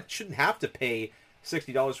stuff. I shouldn't have to pay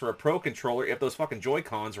 $60 for a Pro controller if those fucking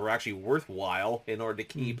Joy-Cons were actually worthwhile in order to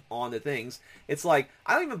keep on the things. It's like,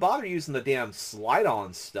 I don't even bother using the damn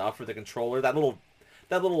slide-on stuff for the controller. That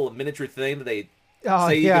little miniature thing that they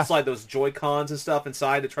say you can slide those Joy-Cons and stuff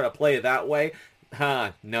inside to try to play it that way.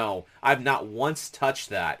 No. I've not once touched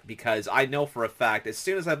that because I know for a fact as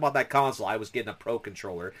soon as I bought that console, I was getting a Pro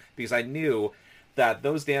controller because I knew that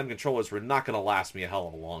those damn controllers were not going to last me a hell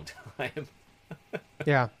of a long time.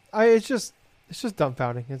 Yeah. It's just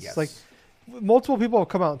dumbfounding. It's like multiple people have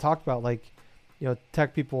come out and talked about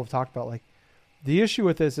tech people have talked about the issue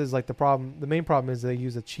with this is the main problem is they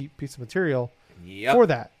use a cheap piece of material for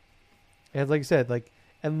that. And like you said,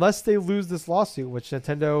 unless they lose this lawsuit, which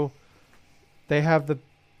Nintendo, they have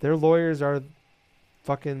their lawyers are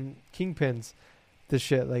fucking kingpins. This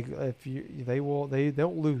shit, they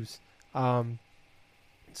don't lose.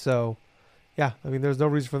 So, yeah, I mean, there's no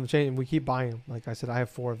reason for them to change, and we keep buying them. Like I said, I have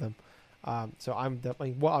 4 of them. So I'm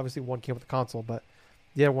definitely, obviously one came with the console, but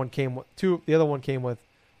the other one came with the other one came with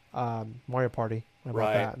Mario Party. I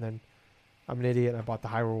bought that, and then I'm an idiot. And I bought the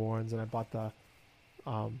Hyrule ones, and I bought the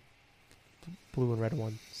blue and red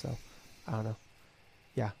one. So I don't know.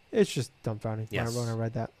 Yeah, it's just dumbfounding when I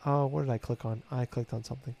read that. Oh, what did I click on? I clicked on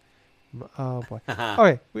something. Oh boy.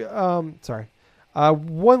 Okay, sorry.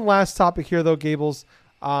 One last topic here, though, Gables.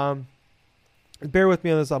 Bear with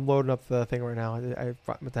me on this. I'm loading up the thing right now. I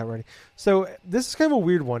got that ready. So this is kind of a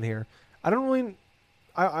weird one here. I don't really.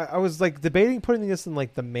 I was debating putting this in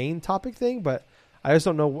the main topic thing, but I just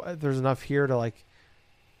don't know if there's enough here to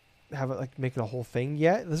have it make it a whole thing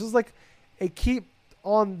yet. This is a keep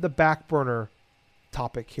on the back burner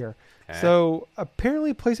topic here. Okay. So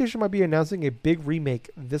apparently PlayStation might be announcing a big remake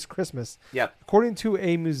this Christmas. Yep. According to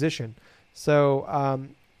a musician. So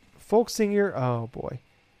folk singer. Oh boy.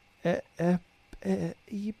 McMahon.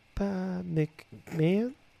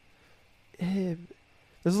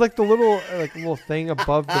 This is the little thing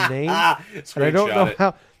above the name. And I don't know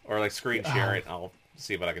how. Or screen share it. I'll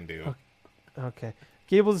see what I can do. Okay.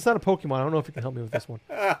 Gables, it's not a Pokemon. I don't know if you can help me with this one.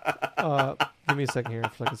 Give me a second here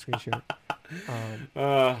so I can screen share it.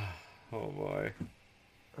 Oh boy.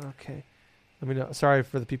 Okay. Sorry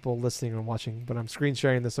for the people listening and watching, but I'm screen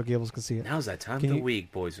sharing this so Gables can see it. Now's that time of the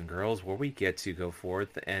week, boys and girls, where we get to go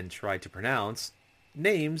forth and try to pronounce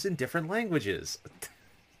names in different languages.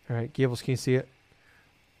 All right, Gables, can you see it?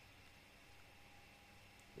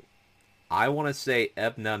 I want to say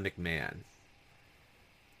Ebna McMahon.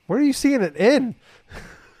 Where are you seeing it in?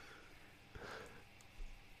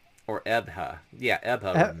 Or Ebha. Yeah,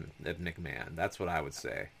 Ebha McMahon. That's what I would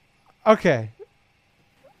say. Okay.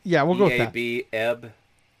 Yeah, we'll go with that. E-A-B, Eb,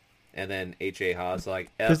 and then H-A-Ha. It's like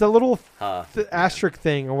Eb. There's that little asterisk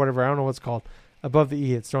thing or whatever. I don't know what it's called. Above the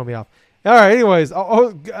E. It's throwing me off. All right, anyways.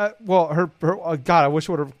 God, I wish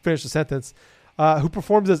I would have finished the sentence. Who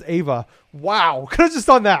performs as Ava. Wow. Could have just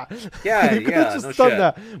done that. Yeah, could have just done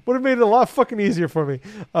that. Would have made it a lot fucking easier for me.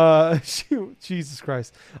 Shoot. Jesus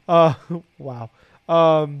Christ. Wow.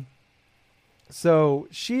 So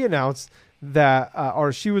she announced that,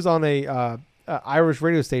 or she was on a Irish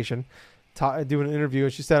radio station doing an interview,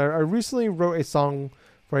 and she said, I recently wrote a song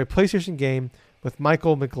for a PlayStation game with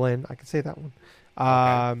Michael McGlynn. I can say that one.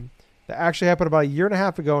 That actually happened about a year and a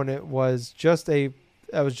half ago, and it was just as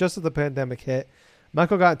the pandemic hit.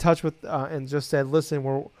 Michael got in touch with and just said, listen,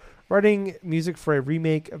 we're writing music for a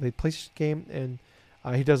remake of a PlayStation game, and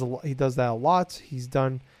he does that a lot. He's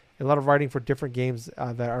done a lot of writing for different games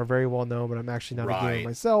that are very well known, but I'm actually not a gamer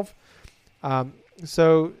myself.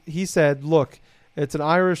 So he said, look, it's an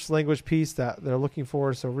Irish language piece that they're looking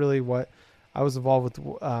for. So really what I was involved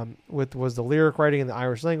with was the lyric writing in the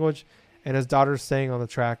Irish language, and his daughter sang on the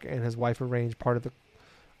track, and his wife arranged part of the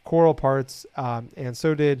choral parts. And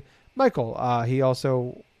so did Michael. He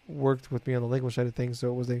also worked with me on the language side of things. So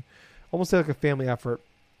it was almost like a family effort.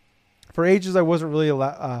 For ages, I wasn't really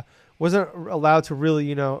allowed to really,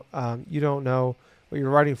 you don't know what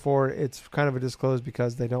you're writing for. It's kind of a disclosure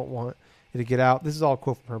because they don't want it to get out. This is all a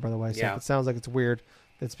quote from her, by the way. So if it sounds like it's weird,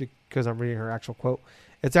 it's because I'm reading her actual quote.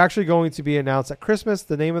 It's actually going to be announced at Christmas.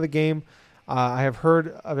 The name of the game, I have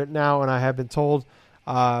heard of it now, and I have been told,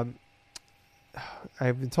 had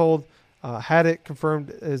it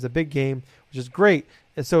confirmed is a big game, which is great.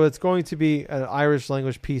 And so it's going to be an Irish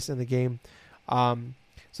language piece in the game. So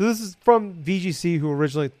this is from VGC, who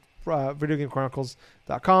originally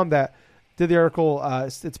VideoGameChronicles.com that did the article.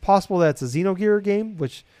 It's possible that it's a Xenogear game,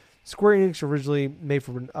 which Square Enix originally made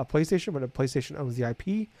for a PlayStation, but a PlayStation owns the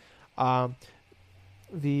IP.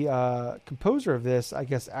 The composer of this, I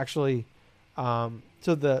guess, actually, he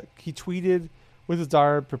tweeted with his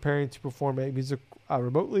daughter preparing to perform a music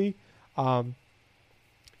remotely, and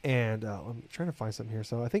I'm trying to find something here.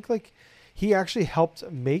 So I think he actually helped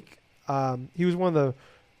make. He was one of the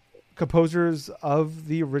composers of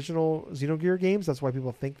the original Xenogear games. That's why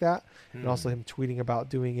people think that, and also him tweeting about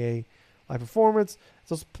doing a live performance.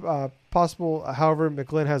 It's also possible. However,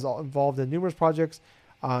 McGlynn has involved in numerous projects,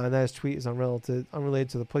 and that his tweet is unrelated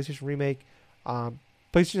to the PlayStation remake.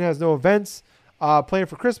 PlayStation has no events planned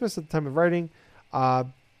for Christmas at the time of writing.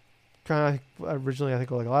 Kind of originally, I think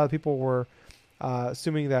like a lot of people were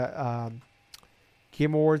assuming that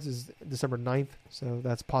Game Awards is December 9th, so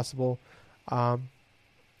that's possible.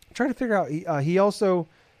 Trying to figure out.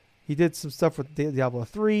 He did some stuff with Diablo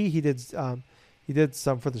 3. He did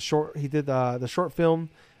some for the short. He did the short film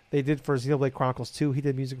they did for Xenoblade Chronicles 2. He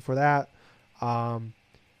did music for that. So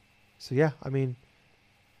yeah, I mean,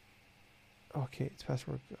 okay, it's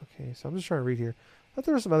password. Okay, so I'm just trying to read here. I thought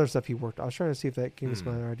there was some other stuff he worked on. I was trying to see if that gave me some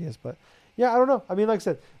other ideas, but yeah, I don't know. I mean, like I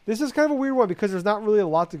said, this is kind of a weird one because there's not really a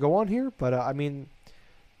lot to go on here, but I mean,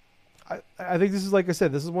 I think this is, like I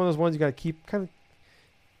said, this is one of those ones you got to keep kind of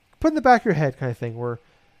put in the back of your head kind of thing, where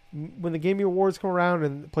when the Game Awards come around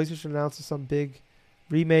and PlayStation announces some big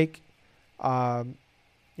remake,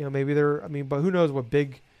 maybe but who knows what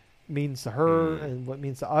big means to her and what it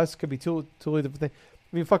means to us. Could be totally different thing.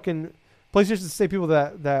 I mean, fucking PlayStation's the same people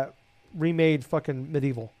that remade fucking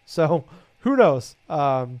Medieval. So who knows?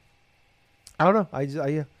 I don't know.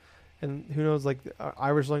 And who knows, like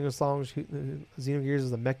Irish language songs. Xenogears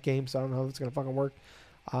is a mech game, so I don't know if it's gonna fucking work.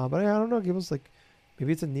 But I don't know. Give us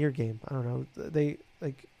maybe it's a near game. I don't know.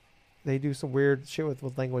 They do some weird shit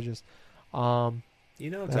with languages. Tyler,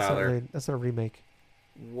 that's not a remake.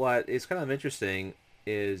 What is kind of interesting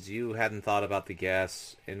is you hadn't thought about the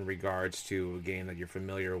guess in regards to a game that you're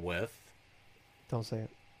familiar with. Don't say it.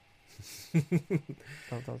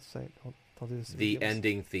 don't say it. Don't do this. The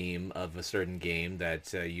ending theme of a certain game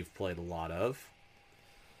that you've played a lot of.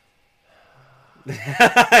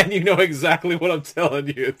 And you know exactly what I'm telling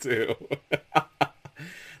you, too.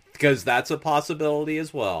 Because that's a possibility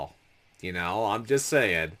as well. I'm just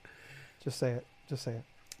saying. Just say it. Just say it.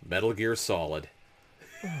 Metal Gear Solid.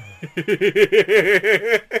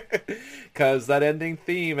 because that ending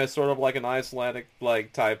theme is sort of like an Icelandic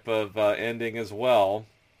like type of ending as well.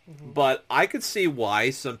 Mm-hmm. But I could see why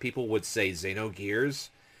some people would say Xenogears.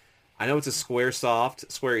 I know it's a Square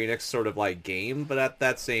Enix sort of like game, but at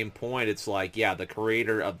that same point, it's like, yeah, the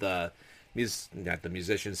creator of the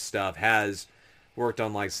musician stuff has worked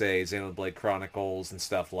on, like, say, Xenoblade Chronicles and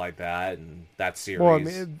stuff like that, and that series. Well, I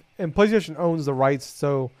mean, and PlayStation owns the rights,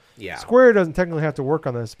 so yeah. Square doesn't technically have to work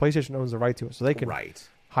on this. PlayStation owns the right to it, so they can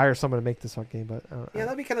hire someone to make this game. But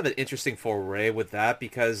that'd be kind of an interesting foray with that,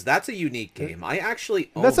 because that's a unique game. I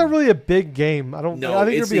actually own... That's not really a big game. I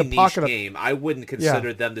think it's a niche game. I wouldn't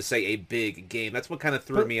consider them to say a big game. That's what kind of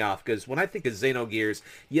threw me off, because when I think of Xenogears,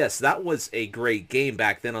 yes, that was a great game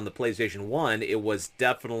back then on the PlayStation 1.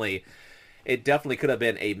 It definitely could have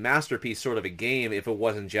been a masterpiece sort of a game if it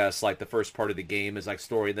wasn't just like the first part of the game is like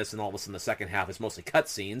story and this, and all of a sudden the second half is mostly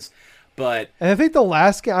cutscenes. And I think the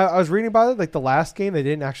last game, I was reading about it, like the last game, they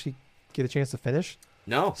didn't actually get a chance to finish.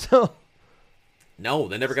 No. No,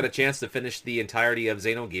 they never got a chance to finish the entirety of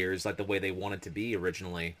Xenogears like the way they wanted to be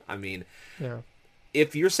originally. I mean,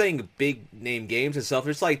 if you're saying big name games itself,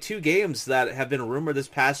 there's like two games that have been rumored this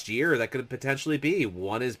past year that could potentially be.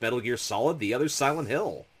 One is Metal Gear Solid, the other Silent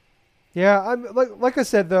Hill. Yeah, I'm like I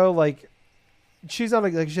said though, like she's not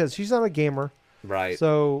a gamer, right?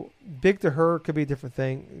 So big to her could be a different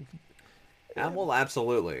thing. Well,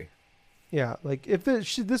 absolutely. Yeah, like if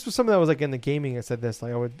this was something that was like in the gaming, I said this,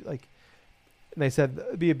 like I would like, and they said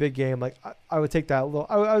it'd be a big game, like I would take that a little.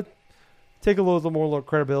 I would take a little more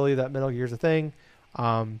credibility that Metal Gear's a thing.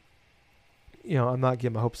 I'm not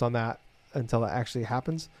getting my hopes on that until that actually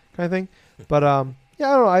happens, kind of thing. But I don't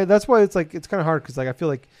know. That's why it's like it's kind of hard, because like I feel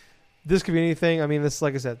like this could be anything. I mean, this,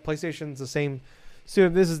 like I said, PlayStation's the same studio.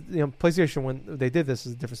 This is, PlayStation, when they did this,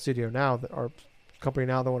 is a different studio now, or company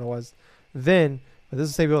now than what it was then. But this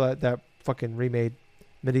is the same people that fucking remade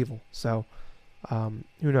Medieval. So,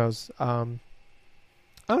 who knows? I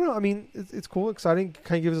don't know. I mean, it's cool, exciting,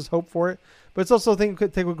 kind of gives us hope for it. But it's also a thing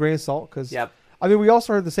could take with a grain of salt, because, I mean, we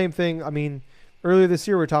also heard the same thing. I mean, earlier this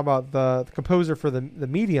year we were talking about the composer for the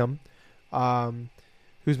Medium,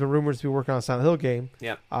 who's been rumored to be working on a Silent Hill game.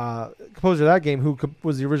 Composer of that game, who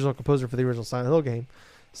was the original composer for the original Silent Hill game,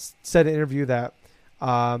 said in an interview that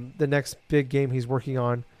the next big game he's working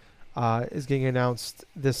on is getting announced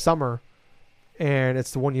this summer, and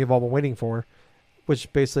it's the one you've all been waiting for,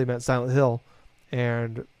 which basically meant Silent Hill.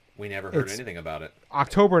 And we never heard anything about it.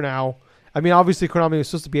 October now. I mean, obviously Konami was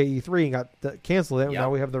supposed to be at E3 and got canceled.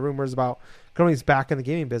 Now we have the rumors about Konami's back in the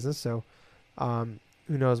gaming business, so...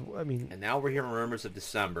 who knows? I mean, and now we're hearing rumors of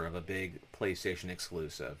December of a big PlayStation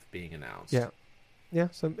exclusive being announced. Yeah.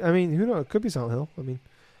 So I mean, who knows? It could be Silent Hill. I mean,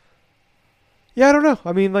 I don't know.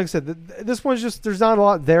 I mean, like I said, this one's just, there's not a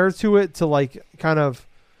lot there to it to like kind of,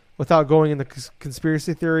 without going into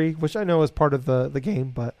conspiracy theory, which I know is part of the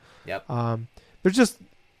game, but there's just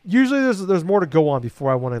usually there's more to go on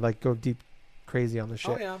before I want to like go deep crazy on the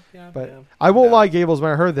shit. But I won't lie, Gables.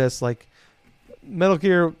 When I heard this, like Metal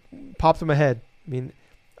Gear popped in my head. I mean,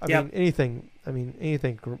 anything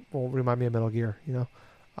will remind me of Metal Gear,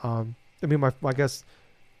 I mean, I guess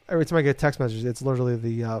every time I get text messages, it's literally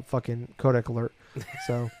the fucking codec alert.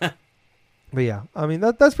 So, but yeah, I mean,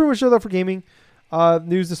 that's pretty much it though for gaming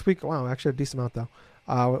news this week. Wow, actually a decent amount though.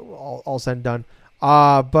 All said and done.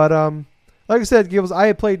 But like I said, Gables, I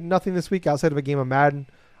had played nothing this week outside of a game of Madden.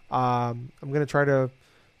 I'm gonna try to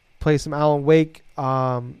play some Alan Wake.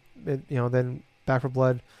 Then Back 4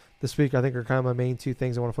 Blood. This week, I think, are kind of my main two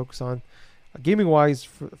things I want to focus on, gaming-wise,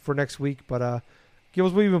 for next week. But,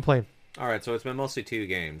 Gilles, what have you been playing? All right, so it's been mostly two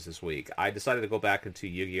games this week. I decided to go back into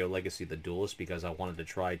Yu-Gi-Oh! Legacy the Duelist because I wanted to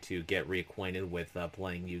try to get reacquainted with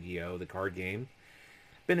playing Yu-Gi-Oh! The card game.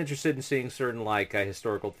 Been interested in seeing certain,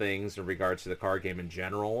 historical things in regards to the card game in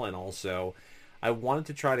general, and also I wanted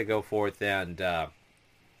to try to go forth and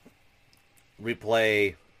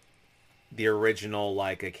replay the original,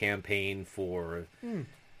 a campaign for...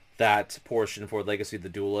 that portion for Legacy of the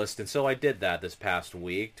Duelist, and so I did that this past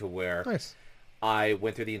week to where I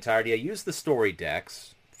went through the entirety. I used the story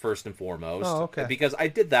decks first and foremost, because I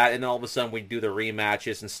did that, and all of a sudden we do the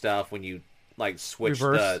rematches and stuff when you switch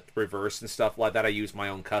the reverse and stuff like that. I use my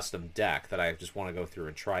own custom deck that I just want to go through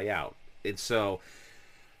and try out, and so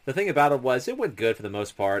the thing about it was it went good for the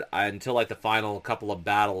most part until the final couple of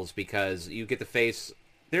battles, because you get to face.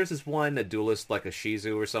 There's this one, a duelist, like a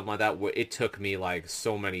Shizu or something like that, where it took me,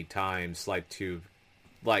 so many times, to,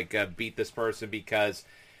 beat this person, because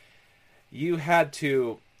you had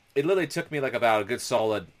to... It literally took me, about a good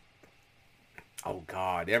solid Oh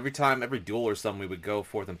god, every duel or something we would go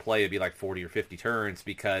forth and play, it'd be like 40 or 50 turns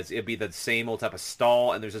because it'd be the same old type of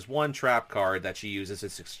stall, and there's this one trap card that she uses,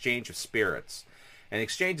 it's Exchange of Spirits. And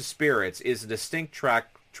Exchange of Spirits is a distinct trap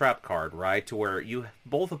card, right? To where you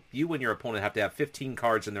and your opponent have to have 15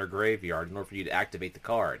 cards in their graveyard in order for you to activate the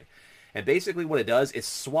card. And basically what it does is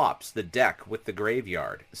swaps the deck with the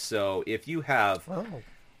graveyard. So if you have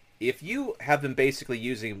been basically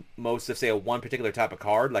using most of, say, a one particular type of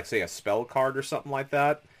card, like, say, a spell card or something like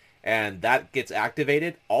that, and that gets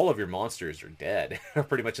activated, all of your monsters are dead,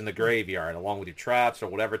 pretty much in the graveyard, along with your traps or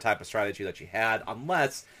whatever type of strategy that you had,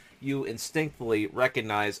 unless you instinctively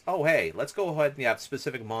recognize, oh, hey, let's go ahead and have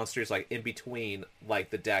specific monsters, like, in between,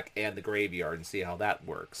 like, the deck and the graveyard and see how that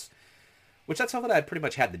works. Which that's something I pretty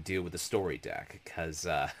much had to do with the story deck, because,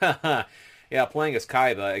 yeah, playing as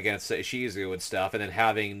Kaiba against Ishizu and stuff, and then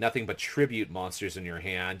having nothing but tribute monsters in your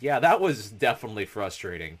hand, yeah, that was definitely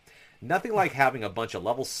frustrating. Nothing like having a bunch of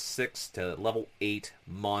level 6 to level 8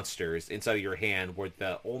 monsters inside of your hand where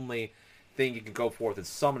the only thing you can go forth and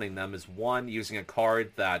summoning them is one, using a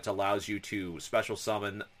card that allows you to special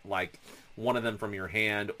summon, like, one of them from your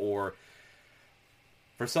hand, or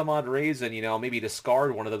for some odd reason, maybe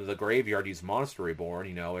discard one of them to the graveyard, use Monster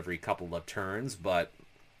Reborn, every couple of turns, but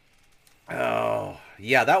oh,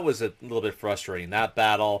 yeah, that was a little bit frustrating. That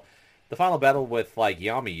battle, the final battle with, like,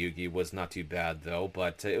 Yami Yugi was not too bad, though,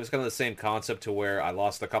 but it was kind of the same concept to where I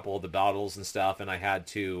lost a couple of the battles and stuff, and I had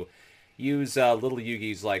to use Little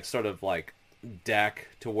Yugi's, like, sort of, like, deck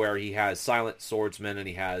to where he has Silent Swordsman, and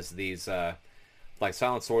he has these, like,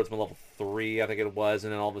 Silent Swordsman level 3, I think it was,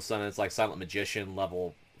 and then all of a sudden it's, like, Silent Magician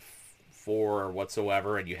level 4 or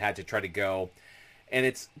whatsoever, and you had to try to go. And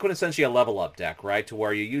it's quintessentially a level up deck, right? To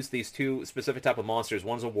where you use these two specific type of monsters.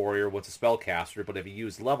 One's a warrior, one's a spellcaster. But if you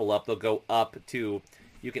use level up, they'll go up to...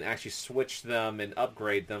 You can actually switch them and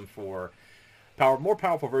upgrade them for more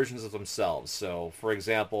powerful versions of themselves. So, for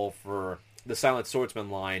example, for the Silent Swordsman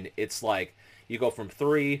line, it's like you go from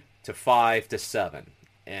 3 to 5 to 7.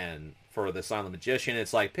 And for the Silent Magician,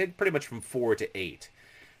 it's like pretty much from 4 to 8.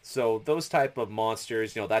 So those type of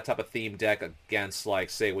monsters, that type of theme deck against, like,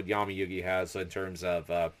 say, what Yami Yugi has in terms of,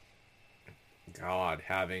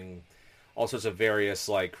 having all sorts of various,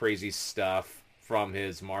 like, crazy stuff from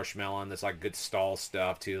his Marshmallow, that's, like, good stall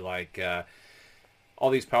stuff, to, like, all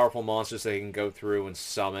these powerful monsters that he can go through and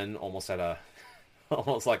summon almost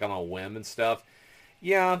almost like on a whim and stuff.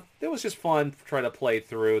 Yeah, it was just fun trying to play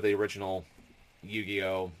through the original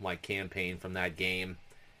Yu-Gi-Oh! Like, campaign from that game.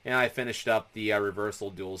 And I finished up the Reversal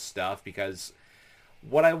Duel stuff because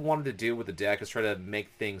what I wanted to do with the deck is try to make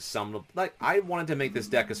things summonable. Like, I wanted to make this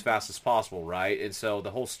deck as fast as possible, right? And so the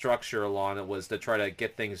whole structure along it was to try to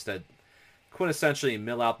get things to quintessentially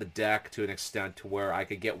mill out the deck to an extent to where I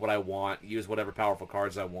could get what I want, use whatever powerful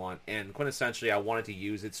cards I want. And quintessentially, I wanted to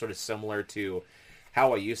use it sort of similar to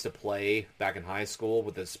how I used to play back in high school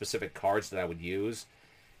with the specific cards that I would use.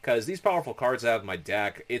 Because these powerful cards I have in my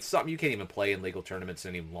deck, it's something you can't even play in legal tournaments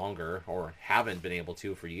any longer, or haven't been able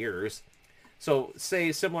to for years. So,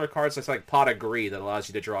 say similar cards like Pot of Greed that allows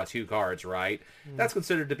you to draw 2 cards, right? That's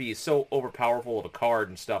considered to be so overpowerful of a card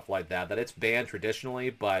and stuff like that it's banned traditionally,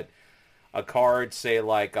 but a card, say,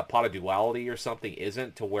 like a Pot of Duality or something,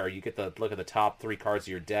 isn't, to where you get to look at the top 3 cards of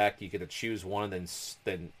your deck, you get to choose one, and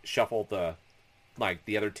then shuffle the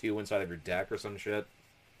other 2 inside of your deck or some shit.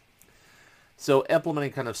 So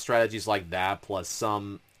implementing kind of strategies like that, plus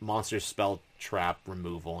some monster spell trap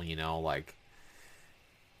removal,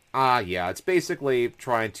 it's basically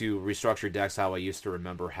trying to restructure decks how I used to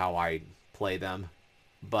remember how I play them.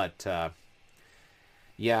 But, that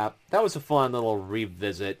was a fun little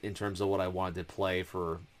revisit in terms of what I wanted to play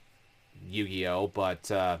for Yu-Gi-Oh! But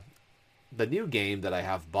the new game that I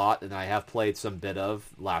have bought and I have played some bit of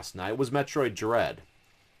last night was Metroid Dread.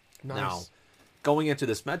 Nice. Now, going into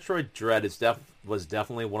this, Metroid Dread was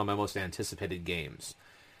definitely one of my most anticipated games.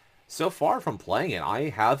 So far from playing it, I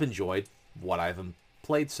have enjoyed what I've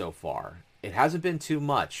played so far. It hasn't been too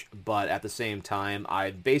much, but at the same time, I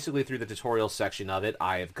basically, through the tutorial section of it,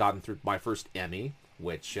 I have gotten through my first Emmy,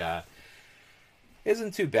 which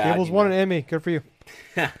isn't too bad. Gables won an Emmy. Good for you.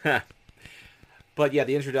 But yeah,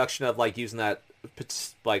 the introduction of, like, using that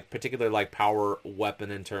particular power weapon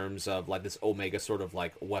in terms of, like, this Omega sort of,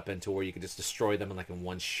 like, weapon to where you can just destroy them in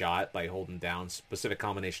one shot by holding down specific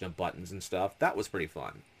combination of buttons and stuff. That was pretty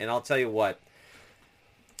fun. And I'll tell you what,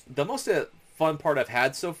 the most fun part I've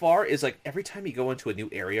had so far is, like, every time you go into a new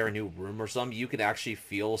area or a new room or something, you can actually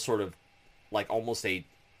feel sort of like almost a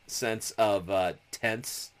sense of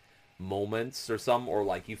tense moments or something, or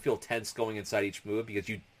like you feel tense going inside each move because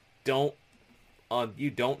you don't you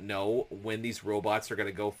don't know when these robots are going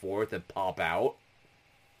to go forth and pop out.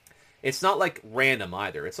 It's not like random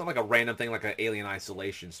either. It's not like a random thing like an Alien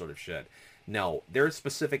Isolation sort of shit. No, there's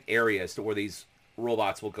specific areas to where these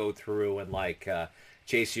robots will go through and like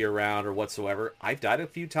chase you around or whatsoever. I've died a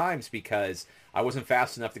few times because I wasn't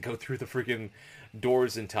fast enough to go through the freaking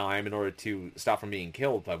doors in time in order to stop from being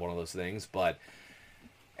killed by one of those things. But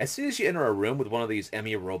as soon as you enter a room with one of these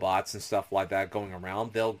EMMI robots and stuff like that going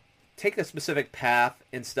around, they'll take a specific path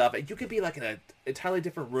and stuff, and you could be like in an entirely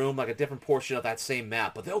different room, like a different portion of that same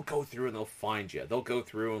map, but they'll go through and they'll find you. They'll go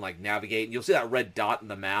through and like navigate, and you'll see that red dot in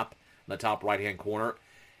the map in the top right-hand corner,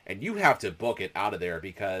 and you have to book it out of there,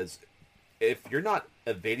 because if you're not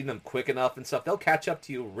evading them quick enough and stuff, they'll catch up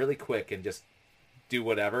to you really quick and just do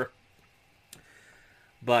whatever.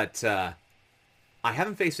 But I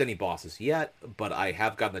haven't faced any bosses yet, but I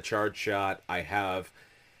have gotten the charge shot. I have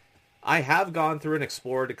gone through and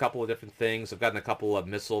explored a couple of different things. I've gotten a couple of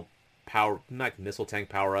missile tank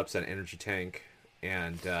power-ups and energy tank,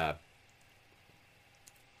 and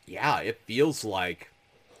yeah, it feels like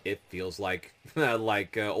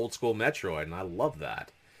like old school Metroid, and I love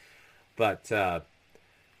that. But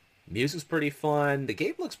music's pretty fun. The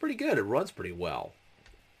game looks pretty good. It runs pretty well.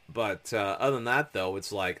 But other than that, though,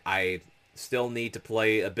 it's like I still need to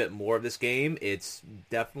play a bit more of this game. It's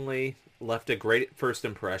definitely left a great first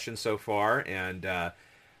impression so far, and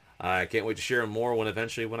I can't wait to share more when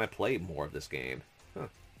I play more of this game. Huh.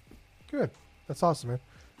 Good. That's awesome, man.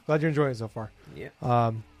 Glad you're enjoying it so far. Yeah.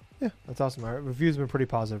 Yeah, that's awesome. Our reviews have been pretty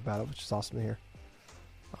positive about it, which is awesome to hear.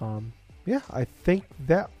 Yeah, I think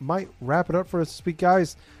that might wrap it up for us this week,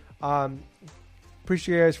 guys.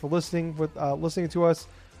 Appreciate you guys for listening to us.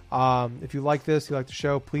 If you like this, you like the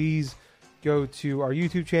show, please go to our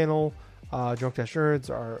YouTube channel, Drunk Dash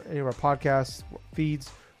Nerds, or any of our podcast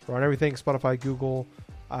feeds. We're on everything: Spotify, Google,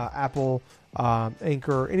 Apple,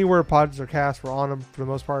 Anchor, anywhere pods are cast. We're on them for the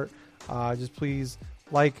most part. Just please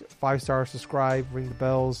like, 5-star, subscribe, ring the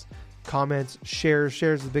bells, comments, shares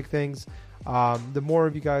the big things. The more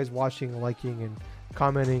of you guys watching, liking, and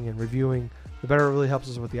commenting and reviewing, the better it really helps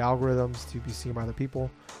us with the algorithms to be seen by other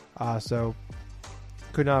people. So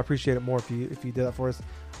could not appreciate it more if you did that for us.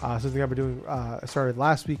 Something I've been doing, I started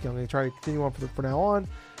last week. I'm going to try to continue on for now on.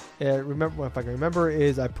 Remember, if I can remember,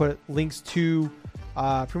 is I put links to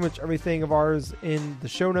pretty much everything of ours in the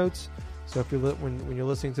show notes. So if when you're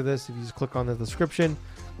listening to this, if you just click on the description,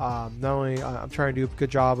 not only I'm trying to do a good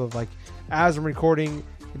job of like as I'm recording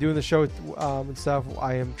and doing the show and stuff,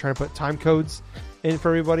 I am trying to put time codes in for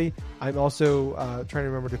everybody. I'm also trying to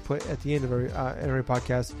remember to put at the end of every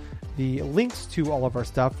podcast the links to all of our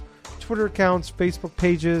stuff, Twitter accounts, Facebook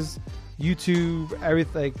pages, YouTube,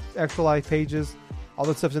 everything, Extra Life pages, all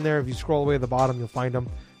that stuff's in there. If you scroll away at the bottom, you'll find them.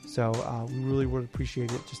 So we really would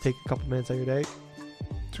appreciate it. Just take a couple minutes out of your day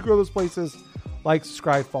to go to those places. Like,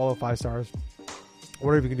 subscribe, follow, 5 stars,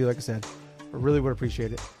 whatever you can do. Like I said, I really would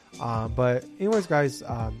appreciate it. But anyways, guys,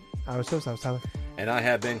 I was Tyler. And I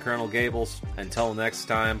have been Colonel Gables. Until next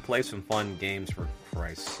time, play some fun games for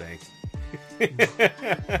Christ's sake.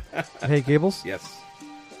 Hey, Gables. Yes.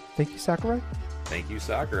 Thank you, Sakurai. Thank you,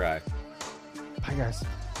 Sakurai. Bye, guys.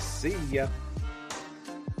 See ya.